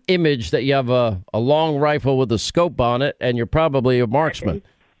have an image that you have a long rifle with a scope on it, and you're probably a marksman.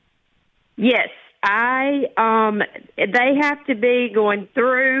 Yes. They have to be going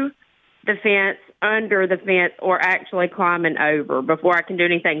through the fence, under the fence, or actually climbing over before I can do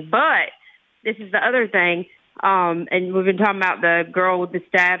anything. But this is the other thing, and we've been talking about the girl with the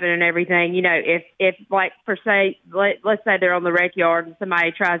stabbing and everything. If like, let's say they're on the rec yard and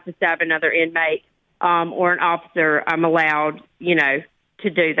somebody tries to stab another inmate or an officer, I'm allowed, to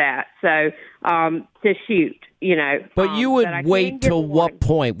do that. So to shoot, But you would wait till what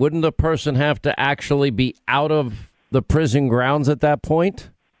point? Wouldn't the person have to actually be out of the prison grounds at that point?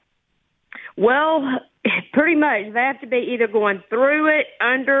 Well, pretty much. They have to be either going through it,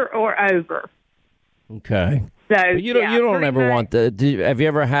 under, or over. Okay. So but you don't ever want to. Have you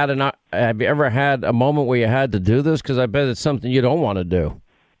ever had a moment where you had to do this? Because I bet it's something you don't want to do.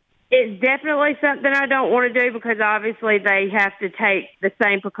 It's definitely something I don't want to do because obviously they have to take the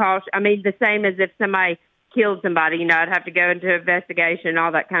same precaution. I mean, the same as if somebody killed somebody. I'd have to go into investigation and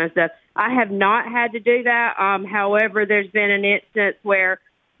all that kind of stuff. I have not had to do that. However, there's been an instance where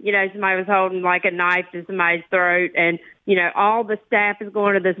somebody was holding like a knife to somebody's throat and, all the staff is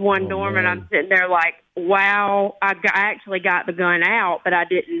going to this one dorm and I'm sitting there like, wow, I actually got the gun out, but I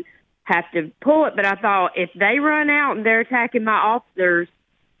didn't have to pull it. But I thought if they run out and they're attacking my officers,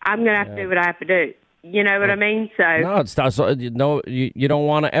 I'm going to have to do what I have to do. You know what I mean? So no, it's not. So, you don't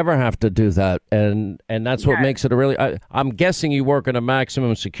want to ever have to do that, and that's what makes it a really. I'm guessing you work in a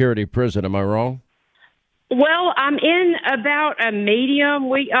maximum security prison. Am I wrong? Well, I'm in about a medium.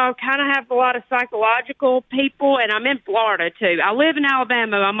 We kind of have a lot of psychological people, and I'm in Florida too. I live in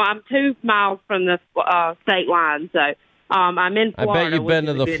Alabama. I'm 2 miles from the state line, so I'm in Florida. I bet you've been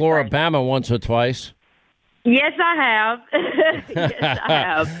to the Floribama once or twice. Yes, I have. Yes, I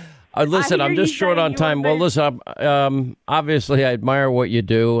have. Listen, I'm just short on time. Well, listen, obviously I admire what you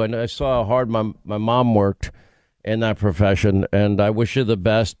do, and I saw how hard my mom worked in that profession, and I wish you the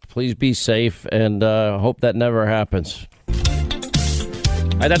best. Please be safe, and hope that never happens. All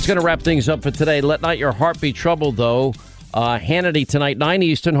right, that's going to wrap things up for today. Let not your heart be troubled, though. Hannity tonight, 9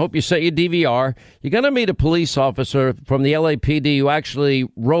 Eastern. Hope you set your DVR. You're going to meet a police officer from the LAPD who actually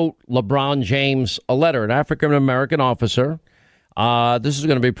wrote LeBron James a letter, an African-American officer. This is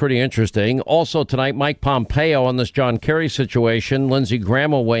going to be pretty interesting. Also tonight, Mike Pompeo on this John Kerry situation. Lindsey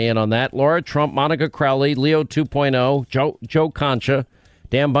Graham will weigh in on that. Laura Trump, Monica Crowley, Leo 2.0, Joe Concha,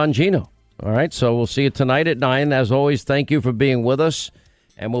 Dan Bongino. All right, so we'll see you tonight at 9. As always, thank you for being with us.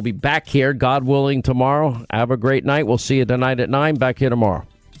 And we'll be back here, God willing, tomorrow. Have a great night. We'll see you tonight at 9. Back here tomorrow.